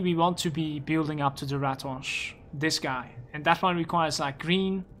 Ultimately, we want to be building up to the Ratosh, this guy, and that one requires like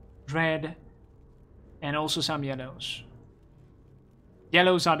green, red, and also some yellows.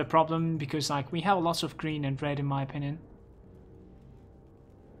 Yellows are the problem because like we have lots of green and red in my opinion.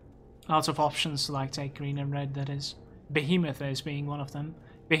 Lots of options to like take green and red, that is. Behemoth is being one of them.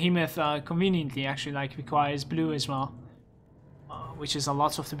 Behemoth conveniently actually like requires blue as well, which is a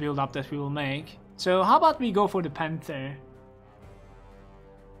lot of the build up that we will make. So how about we go for the Panther?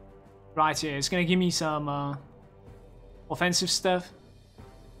 Right here, it's gonna give me some offensive stuff.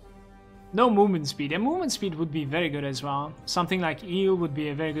 No movement speed, and movement speed would be very good as well. Something like Eel would be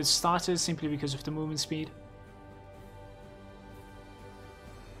a very good starter simply because of the movement speed.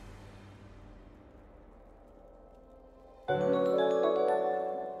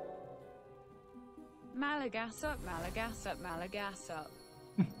 Malagas up, Malagas up, Malagas up.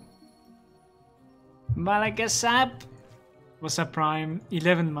 Malagas up! What's up, Prime?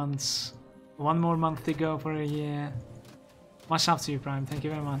 11 months. 1 more month to go for a year. Much up to you, Prime. Thank you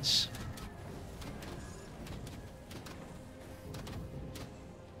very much.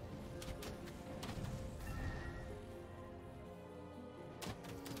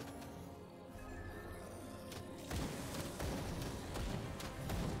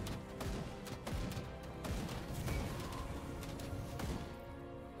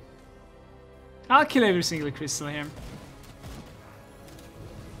 I'll kill every single crystal here.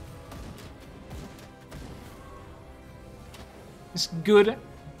 It's good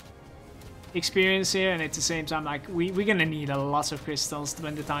experience here, and at the same time, like we're gonna need a lot of crystals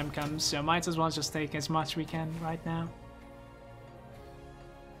when the time comes, so might as well just take as much we can right now.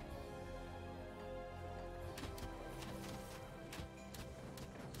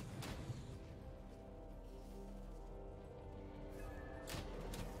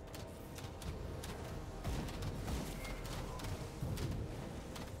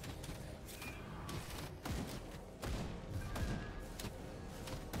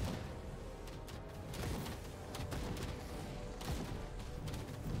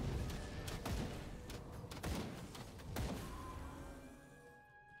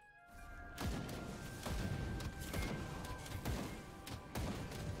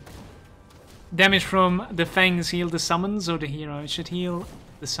 Damage from the fangs heal the summons or the hero? It should heal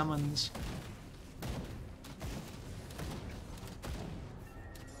the summons.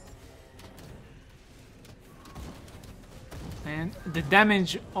 And the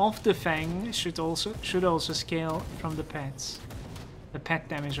damage of the fang should also scale from the pets. The pet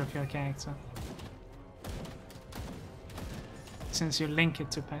damage of your character. Since you link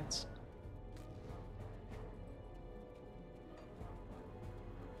it to pets.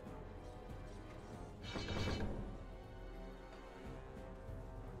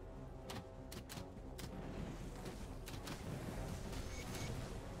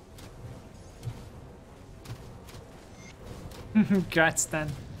 Guts then.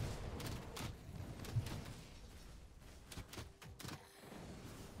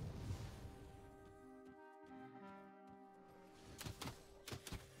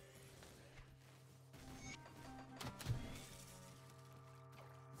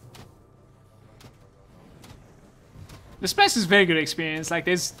 This place is very good experience. Like,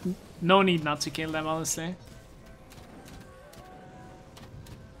 there's no need not to kill them, honestly.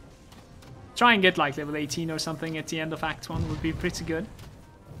 Try and get like level 18 or something at the end of Act 1 would be pretty good.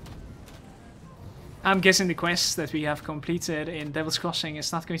 I'm guessing the quests that we have completed in Devil's Crossing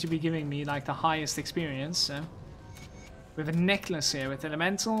is not going to be giving me like the highest experience, so. We have a necklace here with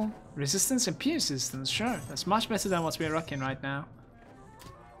elemental, resistance and pierce resistance, sure. That's much better than what we're rocking right now.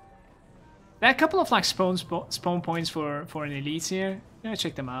 There are a couple of like spawn points for an elite here. Yeah,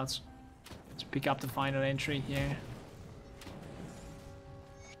 check them out. Let's pick up the final entry here.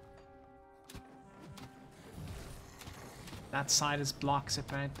 That side is blocked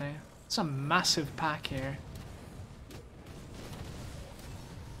apparently. It's a massive pack here.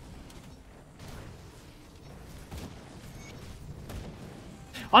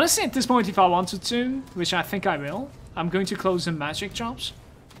 Honestly, at this point, if I wanted to, which I think I will, I'm going to close the magic drops.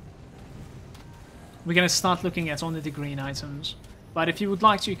 We're gonna start looking at only the green items. But if you would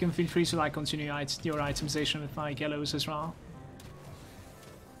like to, you can feel free to like continue your itemization with like yellows as well.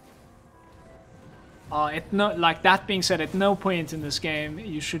 Like that being said, at no point in this game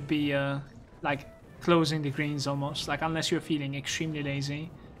you should be like closing the greens almost, like unless you're feeling extremely lazy.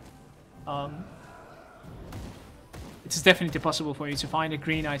 It's definitely possible for you to find a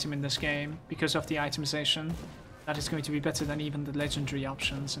green item in this game because of the itemization. That is going to be better than even the legendary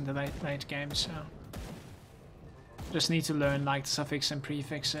options in the late game. So just need to learn like the suffix and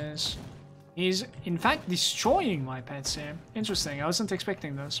prefixes. He's in fact destroying my pets here. Interesting. I wasn't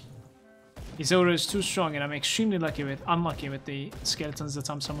expecting this. His aura is too strong, and I'm extremely unlucky with the skeletons that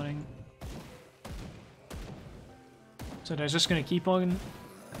I'm summoning. So they're just gonna keep on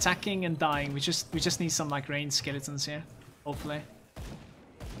attacking and dying. We just need some like ranged skeletons here, hopefully.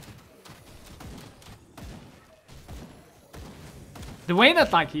 The way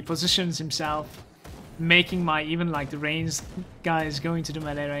that like he positions himself, making my even like the ranged guys going to the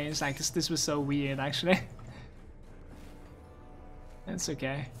melee range, like this was so weird actually. It's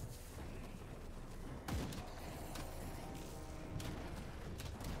okay.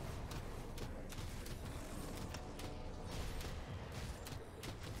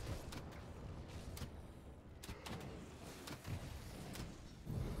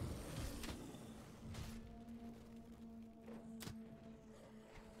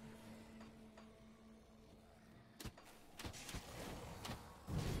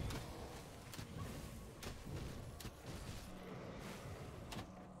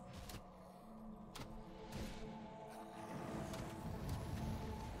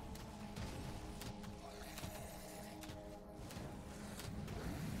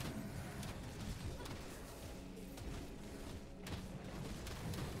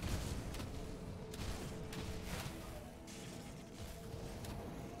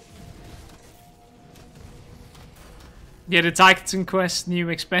 Yeah, the Titan Quest new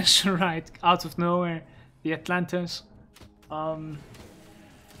expansion, right? Out of nowhere. The Atlantis. Yeah,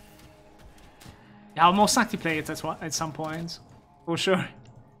 I'll most likely play it at some point. For sure.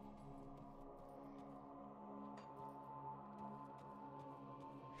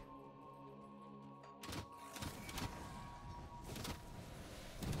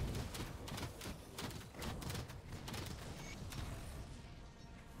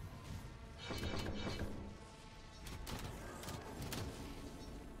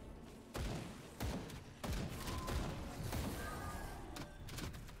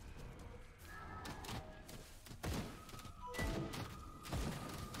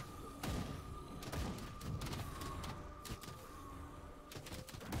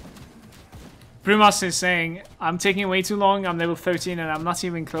 Brumas is saying, I'm taking way too long, I'm level 13 and I'm not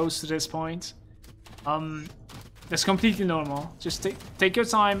even close to this point. That's completely normal. Just take your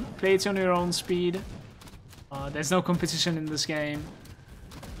time, play it on your own speed. There's no competition in this game.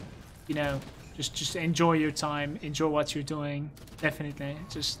 You know, just enjoy your time, enjoy what you're doing. Definitely.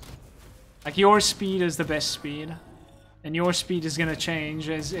 Just like your speed is the best speed. And your speed is gonna change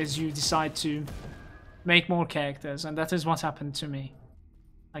as you decide to make more characters, and that is what happened to me.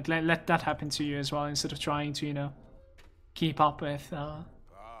 Like, let that happen to you as well, instead of trying to, you know, keep up with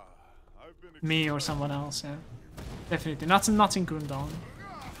me or someone else. Yeah. Definitely. Not in Grundon.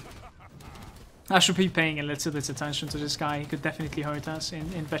 I should be paying a little bit attention to this guy. He could definitely hurt us in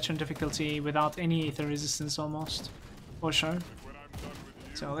veteran difficulty without any ether resistance almost. For sure.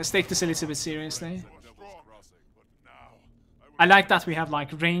 So let's take this a little bit seriously. I like that we have like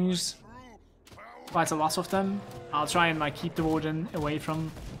ranged quite a lot of them. I'll try and like keep the warden away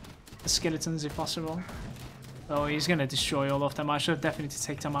from the skeletons if possible. Oh, he's gonna destroy all of them. I should definitely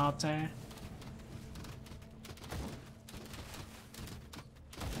take them out there.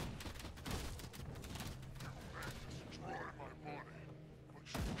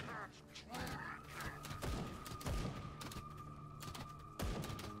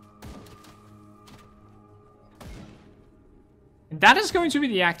 that is going to be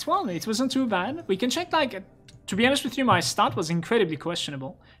the Act 1. It wasn't too bad. We can check, like, to be honest with you, my start was incredibly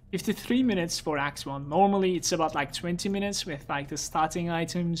questionable. 53 minutes for Act 1. Normally, it's about, like, 20 minutes with, like, the starting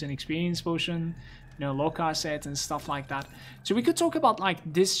items and experience potion, you know, locker set and stuff like that. So we could talk about, like,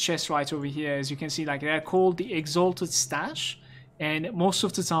 this chest right over here. As you can see, like, they're called the Exalted Stash. And most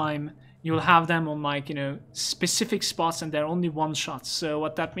of the time, you'll have them on, like, you know, specific spots, and they're only one shots. So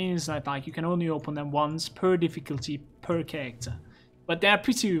what that means is that, like, you can only open them once per difficulty per character. But they're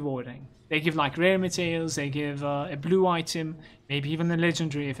pretty rewarding. They give, like, rare materials, they give a blue item, maybe even a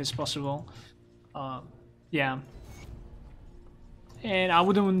legendary if it's possible. Yeah. And I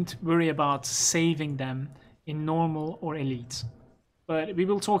wouldn't worry about saving them in normal or elite. But we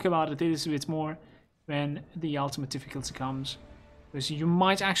will talk about it a little bit more when the ultimate difficulty comes. Because you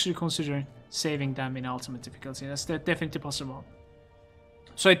might actually consider saving them in ultimate difficulty. That's definitely possible.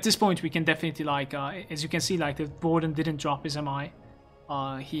 So at this point we can definitely, like, as you can see, like, the warden didn't drop his MI.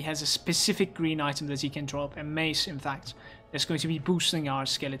 He has a specific green item that he can drop, a mace in fact, that's going to be boosting our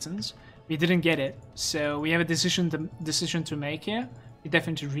skeletons. We didn't get it, so we have a decision to make here. We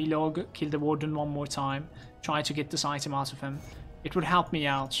definitely relog, kill the warden one more time, try to get this item out of him. It would help me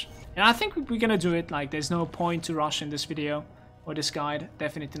out. And I think we're gonna do it. Like, there's no point to rush in this video. Or this guide,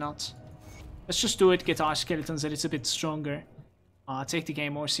 definitely not. Let's just do it, get our skeletons a little bit stronger. Take the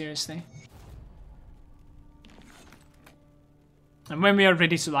game more seriously. And when we are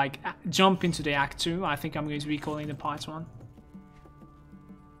ready to, like, jump into the Act 2, I think I'm going to be calling the Part 1.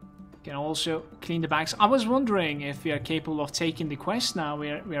 Can also clean the bags. I was wondering if we are capable of taking the quest now. We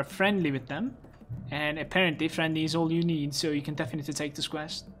are friendly with them. And apparently friendly is all you need, so you can definitely take this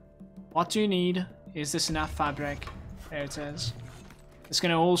quest. What do you need? Is this enough fabric? There it is. It's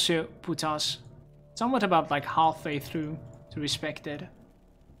gonna also put us somewhat about, like, halfway through to Respected.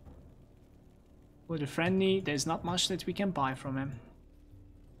 For the friendly, there's not much that we can buy from him.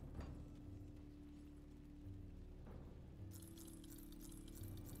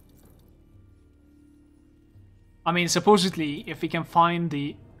 I mean, supposedly, if we can find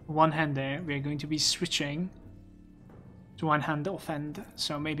the one-hander, we're going to be switching to one-hand offend.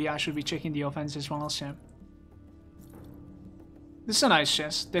 So maybe I should be checking the offense as well, so. This is a nice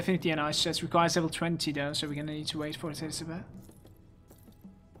chest, definitely a nice chest. Requires level 20 though, so we're gonna need to wait for it a little bit.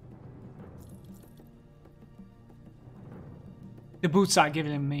 The boots are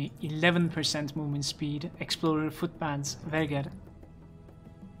giving me 11% movement speed. Explorer footpads, very good.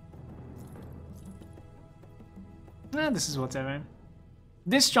 This is whatever.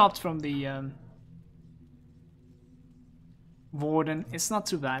 This dropped from the warden. It's not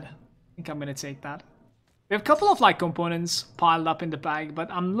too bad. I think I'm gonna take that. We have a couple of, like, components piled up in the bag, but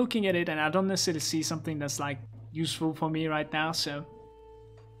I'm looking at it and I don't necessarily see something that's, like, useful for me right now, so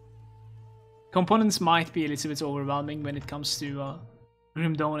components might be a little bit overwhelming when it comes to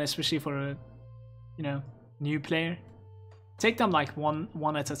Grim Dawn, especially for a, you know, new player. Take them, like, one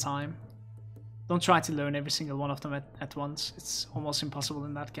at a time. Don't try to learn every single one of them at once. It's almost impossible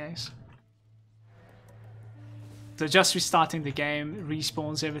in that case. So just restarting the game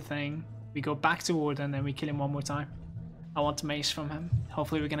respawns everything. We go back to Warden and we kill him one more time. I want mace from him.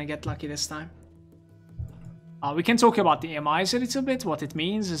 Hopefully we're gonna get lucky this time. We can talk about the MIs a little bit. What it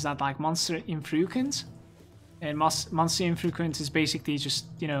means is that, like, monster infrequent. And monster infrequent is basically just,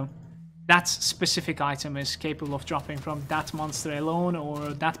 you know, that specific item is capable of dropping from that monster alone,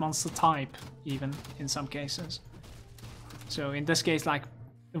 or that monster type even in some cases. So in this case, like,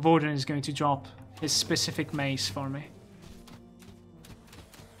 Warden is going to drop his specific mace for me.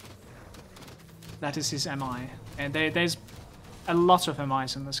 That is his MI, and there's a lot of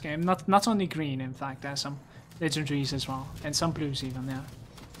MIs in this game. Not only green, in fact, there's some legendaries as well, and some blues even. Yeah.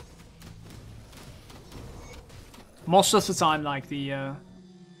 Most of the time, like, the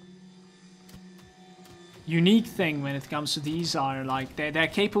unique thing when it comes to these are, like, they're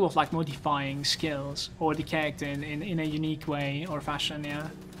capable of, like, modifying skills or the character in a unique way or fashion. Yeah.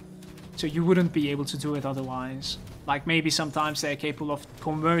 So you wouldn't be able to do it otherwise. Like, maybe sometimes they're capable of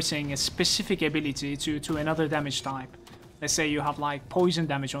converting a specific ability to another damage type. Let's say you have, like, poison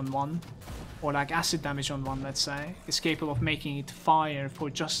damage on one, or, like, acid damage on one, let's say. It's capable of making it fire for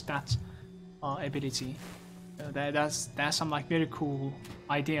just that ability. There's some, like, very cool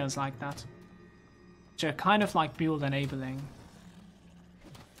ideas like that, which are kind of, like, build enabling.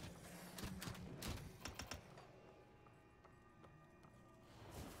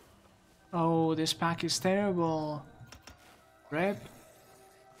 Oh, this pack is terrible. Rip.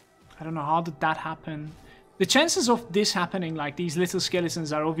 I don't know, how did that happen? The chances of this happening, like, these little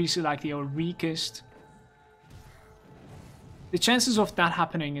skeletons are obviously, like, your weakest. The chances of that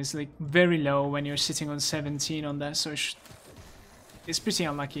happening is, like, very low when you're sitting on 17 on that, so It's pretty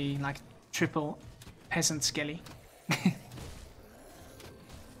unlucky, like triple peasant skelly.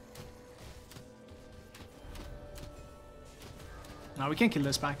 Now we can kill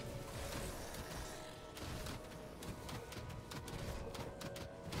this back.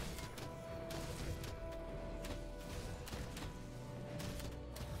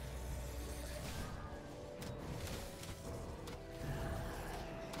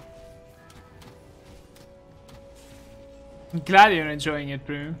 I'm glad you're enjoying it,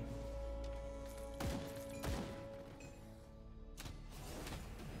 Brew.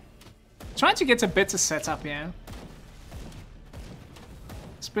 Trying to get a better setup here.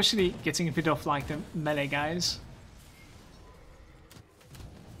 Especially getting rid of like the melee guys.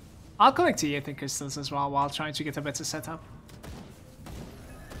 I'll collect the Aether Crystals as well while trying to get a better setup.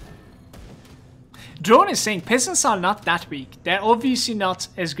 Drone is saying peasants are not that weak. They're obviously not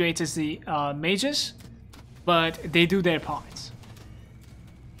as great as the mages, but they do their part.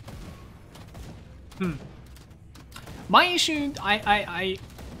 My issue,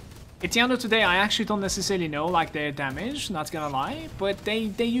 at the end of today, I actually don't necessarily know like their damage, not gonna lie, but they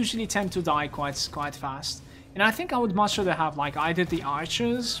usually tend to die quite fast. And I think I would much rather have like either the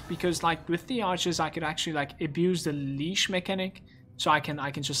archers, because like with the archers I could actually like abuse the leash mechanic, so I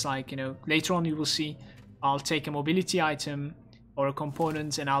can just like, you know, later on you will see I'll take a mobility item or a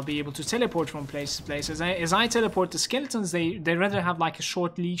component and I'll be able to teleport from place to place. As I teleport the skeletons, they rather have like a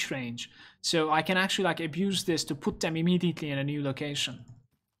short leash range, so I can actually like abuse this to put them immediately in a new location.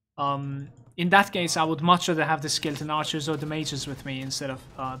 In that case, I would much rather have the skeleton archers or the mages with me instead of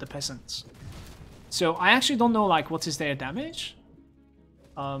the peasants. So I actually don't know like what is their damage.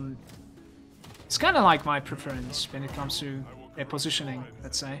 It's kind of like my preference when it comes to their positioning,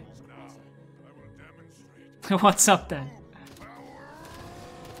 let's say. What's up then?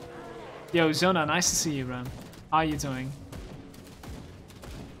 Yo, Zona, nice to see you, bro. How are you doing?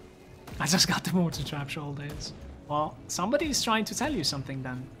 I just got the mortar trap shoulders. Well, somebody's trying to tell you something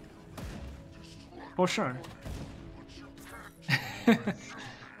then. For sure.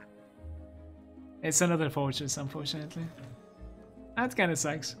 It's another fortress, unfortunately. That kind of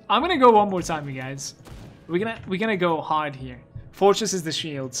sucks. I'm gonna go one more time, you guys. We're gonna go hard here. Fortress is the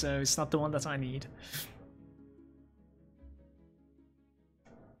shield, so it's not the one that I need.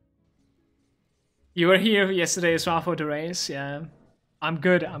 You were here yesterday as well for the race, yeah. I'm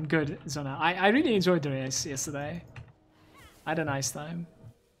good, Zona. I really enjoyed the race yesterday. I had a nice time.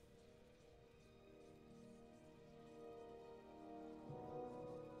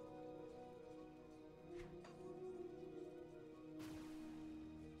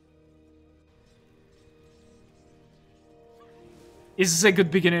 Is this a good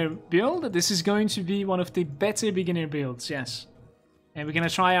beginner build? This is going to be one of the better beginner builds, yes. And we're gonna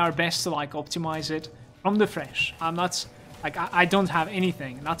try our best to like optimize it from the fresh. I'm not like I don't have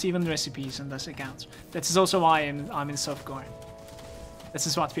anything, not even recipes in this account. That is also why I'm in softcore. This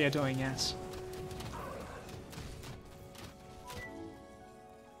is what we are doing, yes.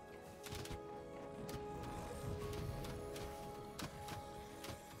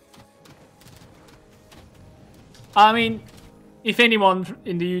 I mean, if anyone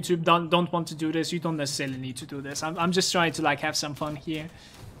in the YouTube don't want to do this, you don't necessarily need to do this. I'm just trying to like have some fun here,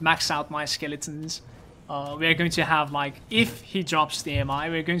 max out my skeletons. We're going to have like, if he drops the MI,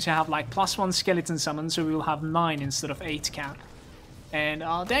 we're going to have like +1 skeleton summon, so we will have 9 instead of 8 cap. And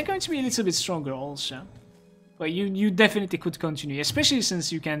they're going to be a little bit stronger also. But you definitely could continue, especially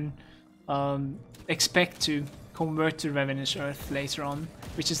since you can expect to convert to Ravenous Earth later on,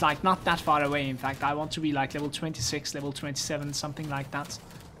 which is like not that far away. In fact, I want to be like level 26, level 27, something like that.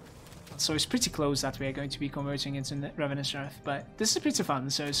 So it's pretty close that we are going to be converting into Ravenous Earth, but this is pretty fun,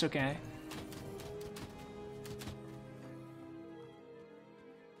 so it's okay.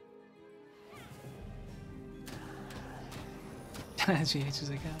 GH is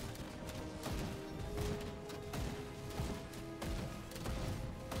a cat.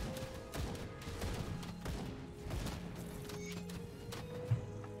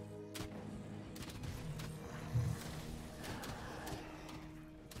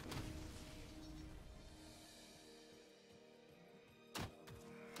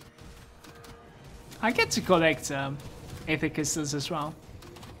 I get to collect Aether Crystals as well.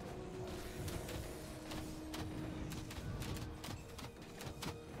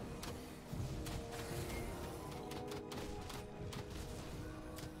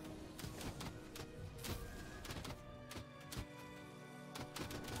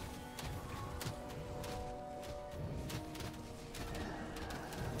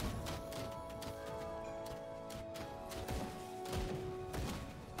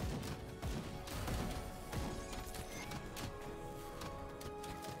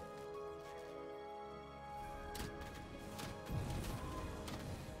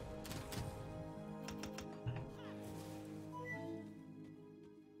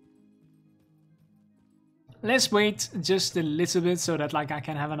 let's wait just a little bit so that like I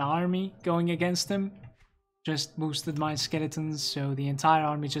can have an army going against them. Just boosted my skeletons, so the entire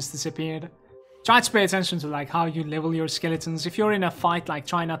army just disappeared. Try to pay attention to like how you level your skeletons. If you're in a fight, like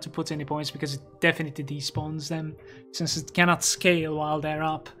try not to put any points because it definitely despawns them, since it cannot scale while they're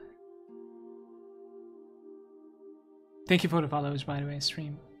up. Thank you for the follows, by the way,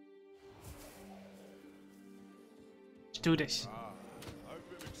 stream. Let's do this.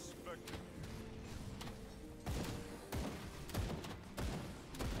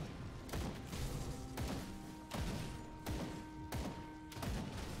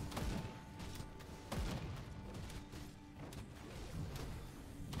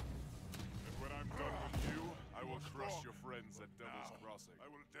 I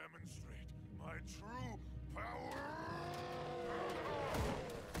will demonstrate my true power.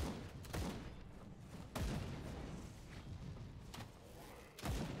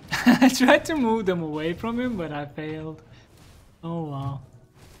 I tried to move them away from him, but I failed. Oh wow.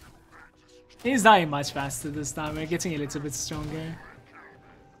 He's dying much faster this time. We're getting a little bit stronger.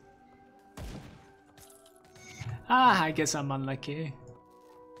 Ah, I guess I'm unlucky.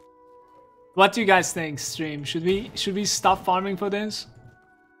 What do you guys think, stream? Should we stop farming for this?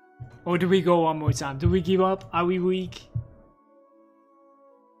 Or do we go one more time? Do we give up? Are we weak?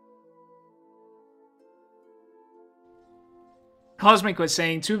 Cosmic was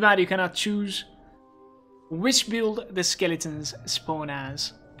saying, too bad you cannot choose which build the skeletons spawn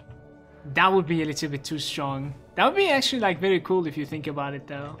as. That would be a little bit too strong. That would be actually like very cool if you think about it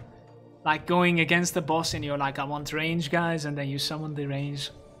though. Like going against the boss and you're like, I want range guys, and then you summon the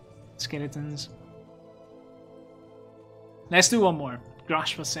range skeletons. Let's do one more.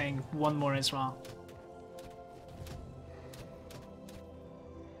 Grush was saying one more as well.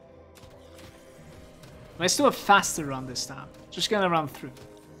 Let's do a faster run this time. Just gonna run through.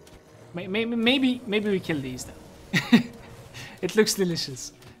 Maybe we kill these though. It looks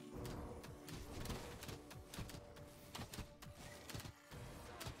delicious.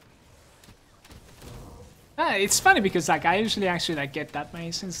 It's funny because like I usually actually like get that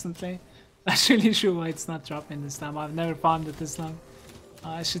mace instantly. Not really sure why it's not dropping this time. I've never farmed it this long.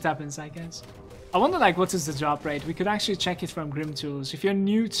 Shit happens, I guess. I wonder like what is the drop rate. We could actually check it from Grim Tools. If you're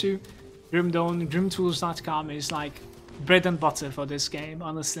new to Grimdone, grimtools.com is like bread and butter for this game,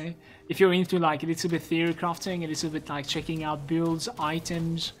 honestly. If you're into like a little bit theory crafting, a little bit like checking out builds,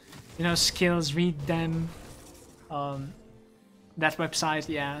 items, you know, skills, read them. That website,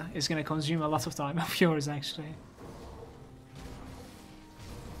 yeah, is gonna consume a lot of time of yours actually.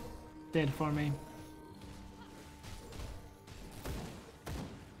 Dead for me.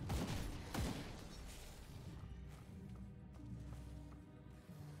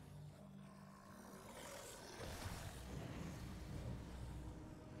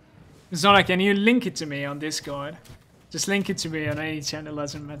 Zora, can you link it to me on Discord? Just link it to me on any channel,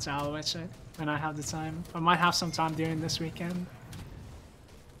 doesn't matter, I'll watch it when I have the time. I might have some time during this weekend.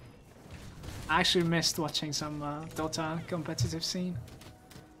 I actually missed watching some Dota competitive scene.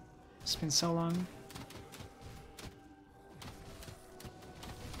 It's been so long.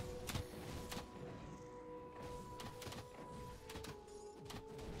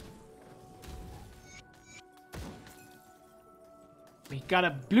 We got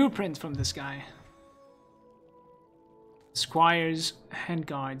a blueprint from this guy. Squires,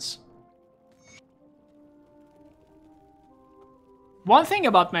 handguards. One thing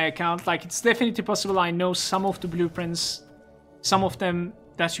about my account, like it's definitely possible I know some of the blueprints, some of them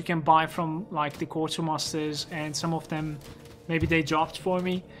that you can buy from like the quartermasters, and some of them maybe they dropped for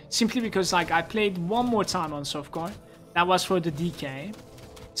me. Simply because like I played one more time on Softcore. That was for the DK.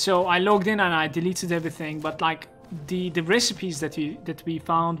 So I logged in and I deleted everything, but like the recipes that we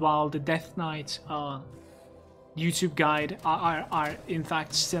found while the DeathKnight YouTube guide are in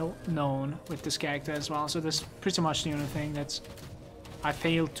fact still known with this character as well. So that's pretty much the only thing that's I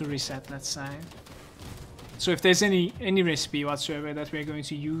failed to reset, let's say. So if there's any recipe whatsoever that we're going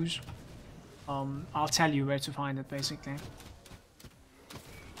to use, I'll tell you where to find it basically.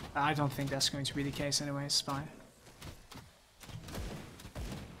 I don't think that's going to be the case anyway, it's fine.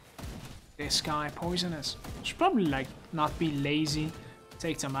 This guy poisonous. Should probably like not be lazy,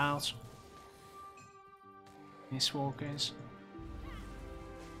 take them out. These walkers.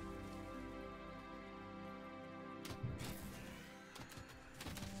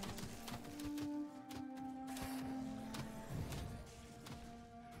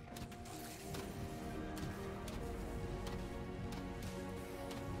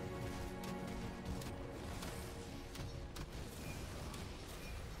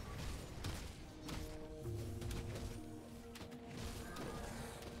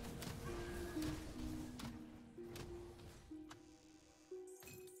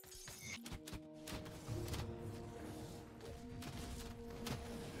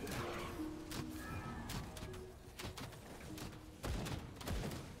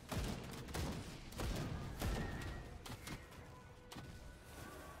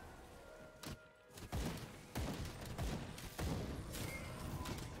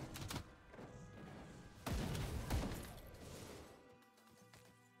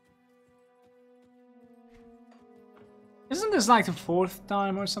 think this is like the 4th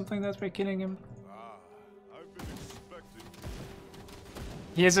time or something that we're killing him. I've been expecting.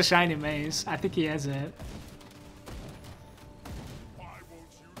 He has a shiny mace. I think he has it. Why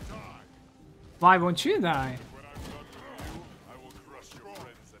won't you die? Why won't you die? When I'm done with you, I will crush your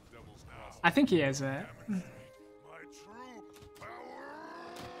friends at Devil's Nest. I think he has it. My true power.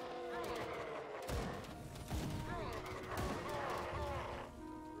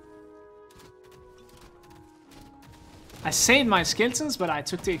 I saved my skeletons, but I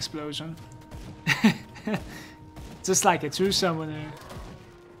took the explosion. Just like a true summoner.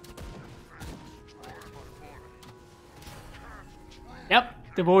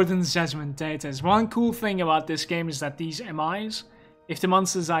 Yep, the Warden's Judgment data. One cool thing about this game is that these MIs, if the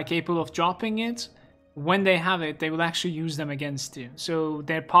monsters are capable of dropping it, when they have it, they will actually use them against you. So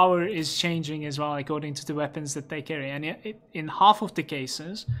their power is changing as well according to the weapons that they carry. And in half of the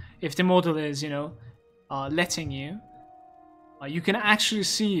cases, if the model is, you know, letting you, you can actually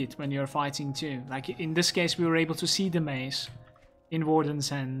see it when you're fighting too. Like in this case, we were able to see the mace in Warden's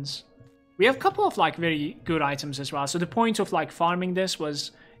hands. We have a couple of like very good items as well. So the point of like farming this was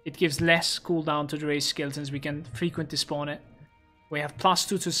it gives less cooldown to the raised skeletons. We can frequently spawn it. We have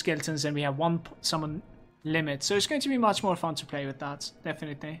 +2 to skeletons and we have 1 summon limit. So it's going to be much more fun to play with that,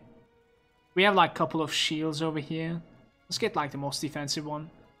 definitely. We have like a couple of shields over here. Let's get like the most defensive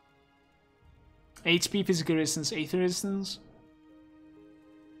one. HP, physical resistance, aether resistance.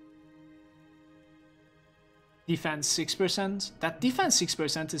 Defense 6%. That defense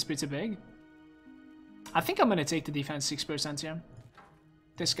 6% is pretty big. I think I'm gonna take the defense 6% here.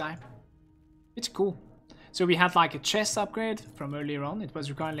 This guy. It's cool. So we had like a chest upgrade from earlier on. It was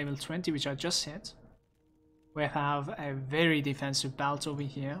required level 20, which I just hit. We have a very defensive belt over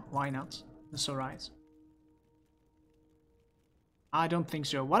here. Why not? That's alright. I don't think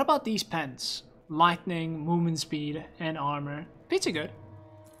so. What about these pants? Lightning, movement speed, and armor. Pretty good.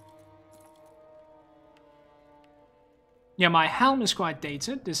 Yeah, my helm is quite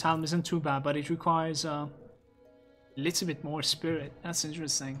dated. This helm isn't too bad, but it requires a little bit more spirit. That's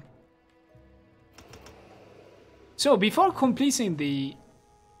interesting. So, before completing the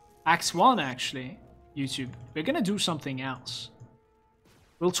Act 1, actually, YouTube, we're gonna do something else.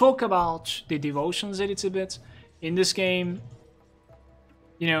 We'll talk about the devotions a little bit. In this game,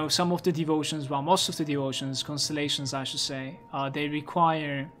 you know, some of the devotions, well, most of the devotions, constellations, I should say, they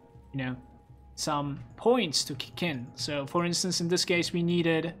require, you know, some points to kick in. So for instance, in this case we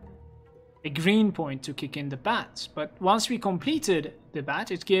needed a green point to kick in the bat, but once we completed the bat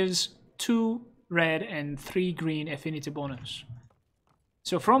it gives 2 red and 3 green affinity bonus.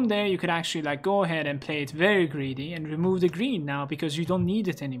 So from there you could actually like go ahead and play it very greedy and remove the green now because you don't need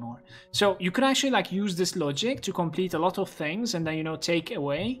it anymore. So you could actually like use this logic to complete a lot of things and then, you know, take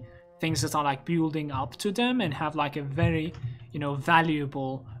away things that are like building up to them and have like a very, you know,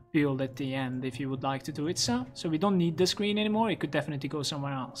 valuable build at the end if you would like to do it so. So we don't need this green anymore. It could definitely go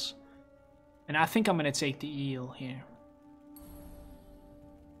somewhere else. And I think I'm gonna take the eel here.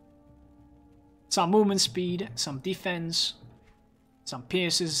 Some movement speed, some defense, some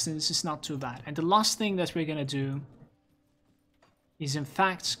pierce resistance is not too bad. And the last thing that we're gonna do is in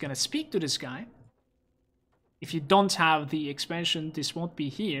fact gonna speak to this guy. If you don't have the expansion, this won't be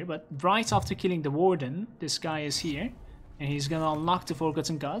here, but right after killing the warden, this guy is here. And he's gonna unlock the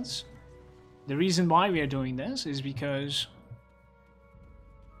Forgotten Gods. The reason why we are doing this is because,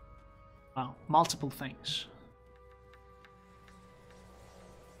 well, multiple things.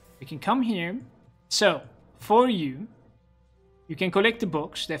 We can come here. So, for you, you can collect the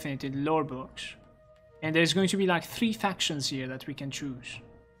books, definitely the lore books. And there's going to be like 3 factions here that we can choose.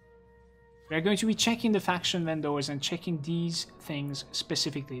 We're going to be checking the faction vendors and checking these things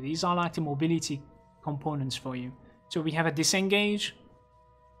specifically. These are like the mobility components for you. So we have a disengage,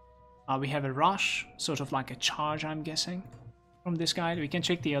 we have a rush, sort of like a charge I'm guessing, from this guy. We can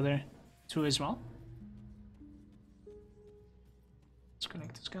check the other 2 as well. Let's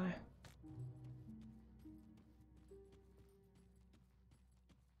connect this guy.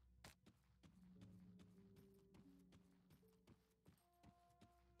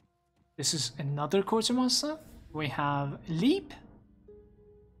 This is another quartermaster. We have Leap.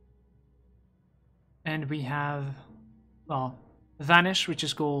 And we have, well, Vanish, which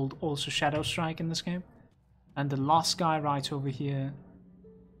is called also Shadow Strike in this game. And the last guy right over here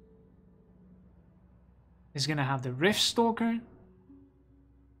is gonna have the Rift Stalker,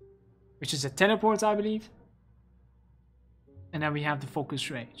 which is a teleport, I believe. And then we have the Focus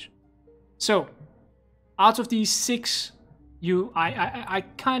Rage. So, out of these 6, I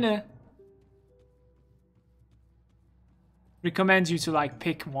kind of recommend you to like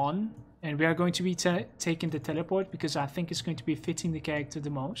pick one And we are going to be taking the teleport because I think it's going to be fitting the character the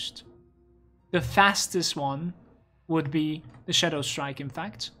most. The fastest one would be the Shadow Strike, in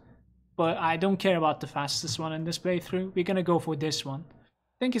fact. But I don't care about the fastest one in this playthrough. We're gonna go for this one.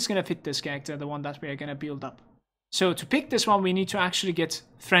 I think it's gonna fit this character, the one that we are gonna build up. So to pick this one, we need to actually get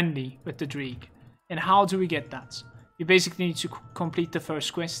friendly with the Dreeg. And how do we get that? You basically need to complete the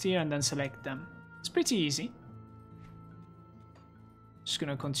first quest here and then select them. It's pretty easy. Just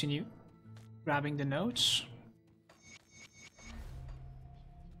gonna continue grabbing the notes.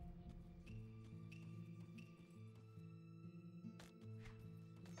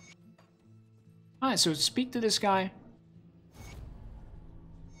 Alright, so speak to this guy.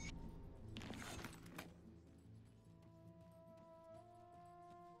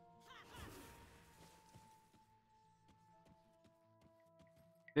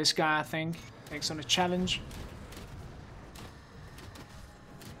 This guy, I think, takes on a challenge.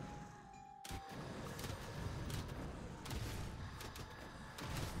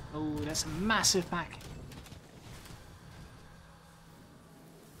 Oh, that's a massive pack.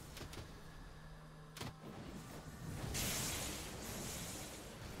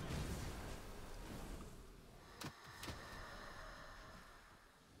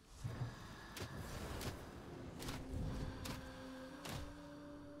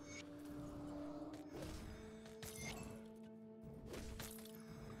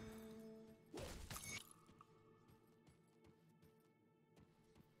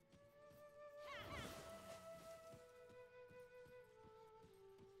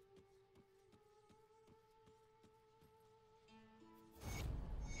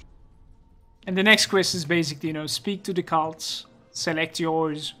 And the next quest is basically, you know, speak to the cults, select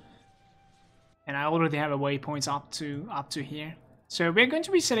yours. And I already have a waypoint up to here. So we're going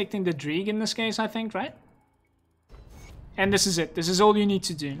to be selecting the Dreeg in this case, I think, right? And this is it. This is all you need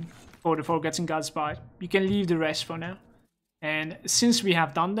to do for the Forgotten Gods part. You can leave the rest for now. And since we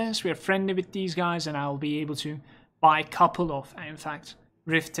have done this, we are friendly with these guys, and I'll be able to buy a couple of, in fact,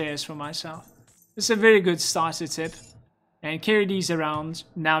 Rift Tears for myself. This is a very good starter tip. And carry these around.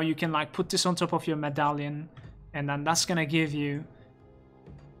 Now you can like put this on top of your medallion, and then that's gonna give you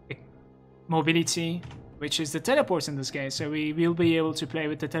mobility, which is the teleport in this case. So we will be able to play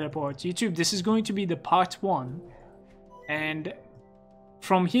with the teleport. YouTube, this is going to be the part 1. And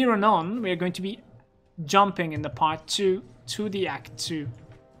from here on, we are going to be jumping in the part 2 to the act 2.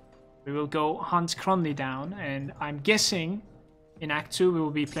 We will go hunt Cronley down, and I'm guessing in Act 2 we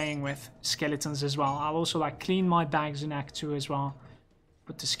will be playing with skeletons as well. I'll also like clean my bags in Act 2 as well.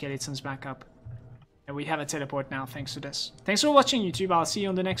 Put the skeletons back up. And we have a teleport now thanks to this. Thanks for watching, YouTube. I'll see you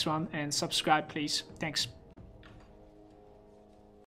on the next one, and subscribe please. Thanks.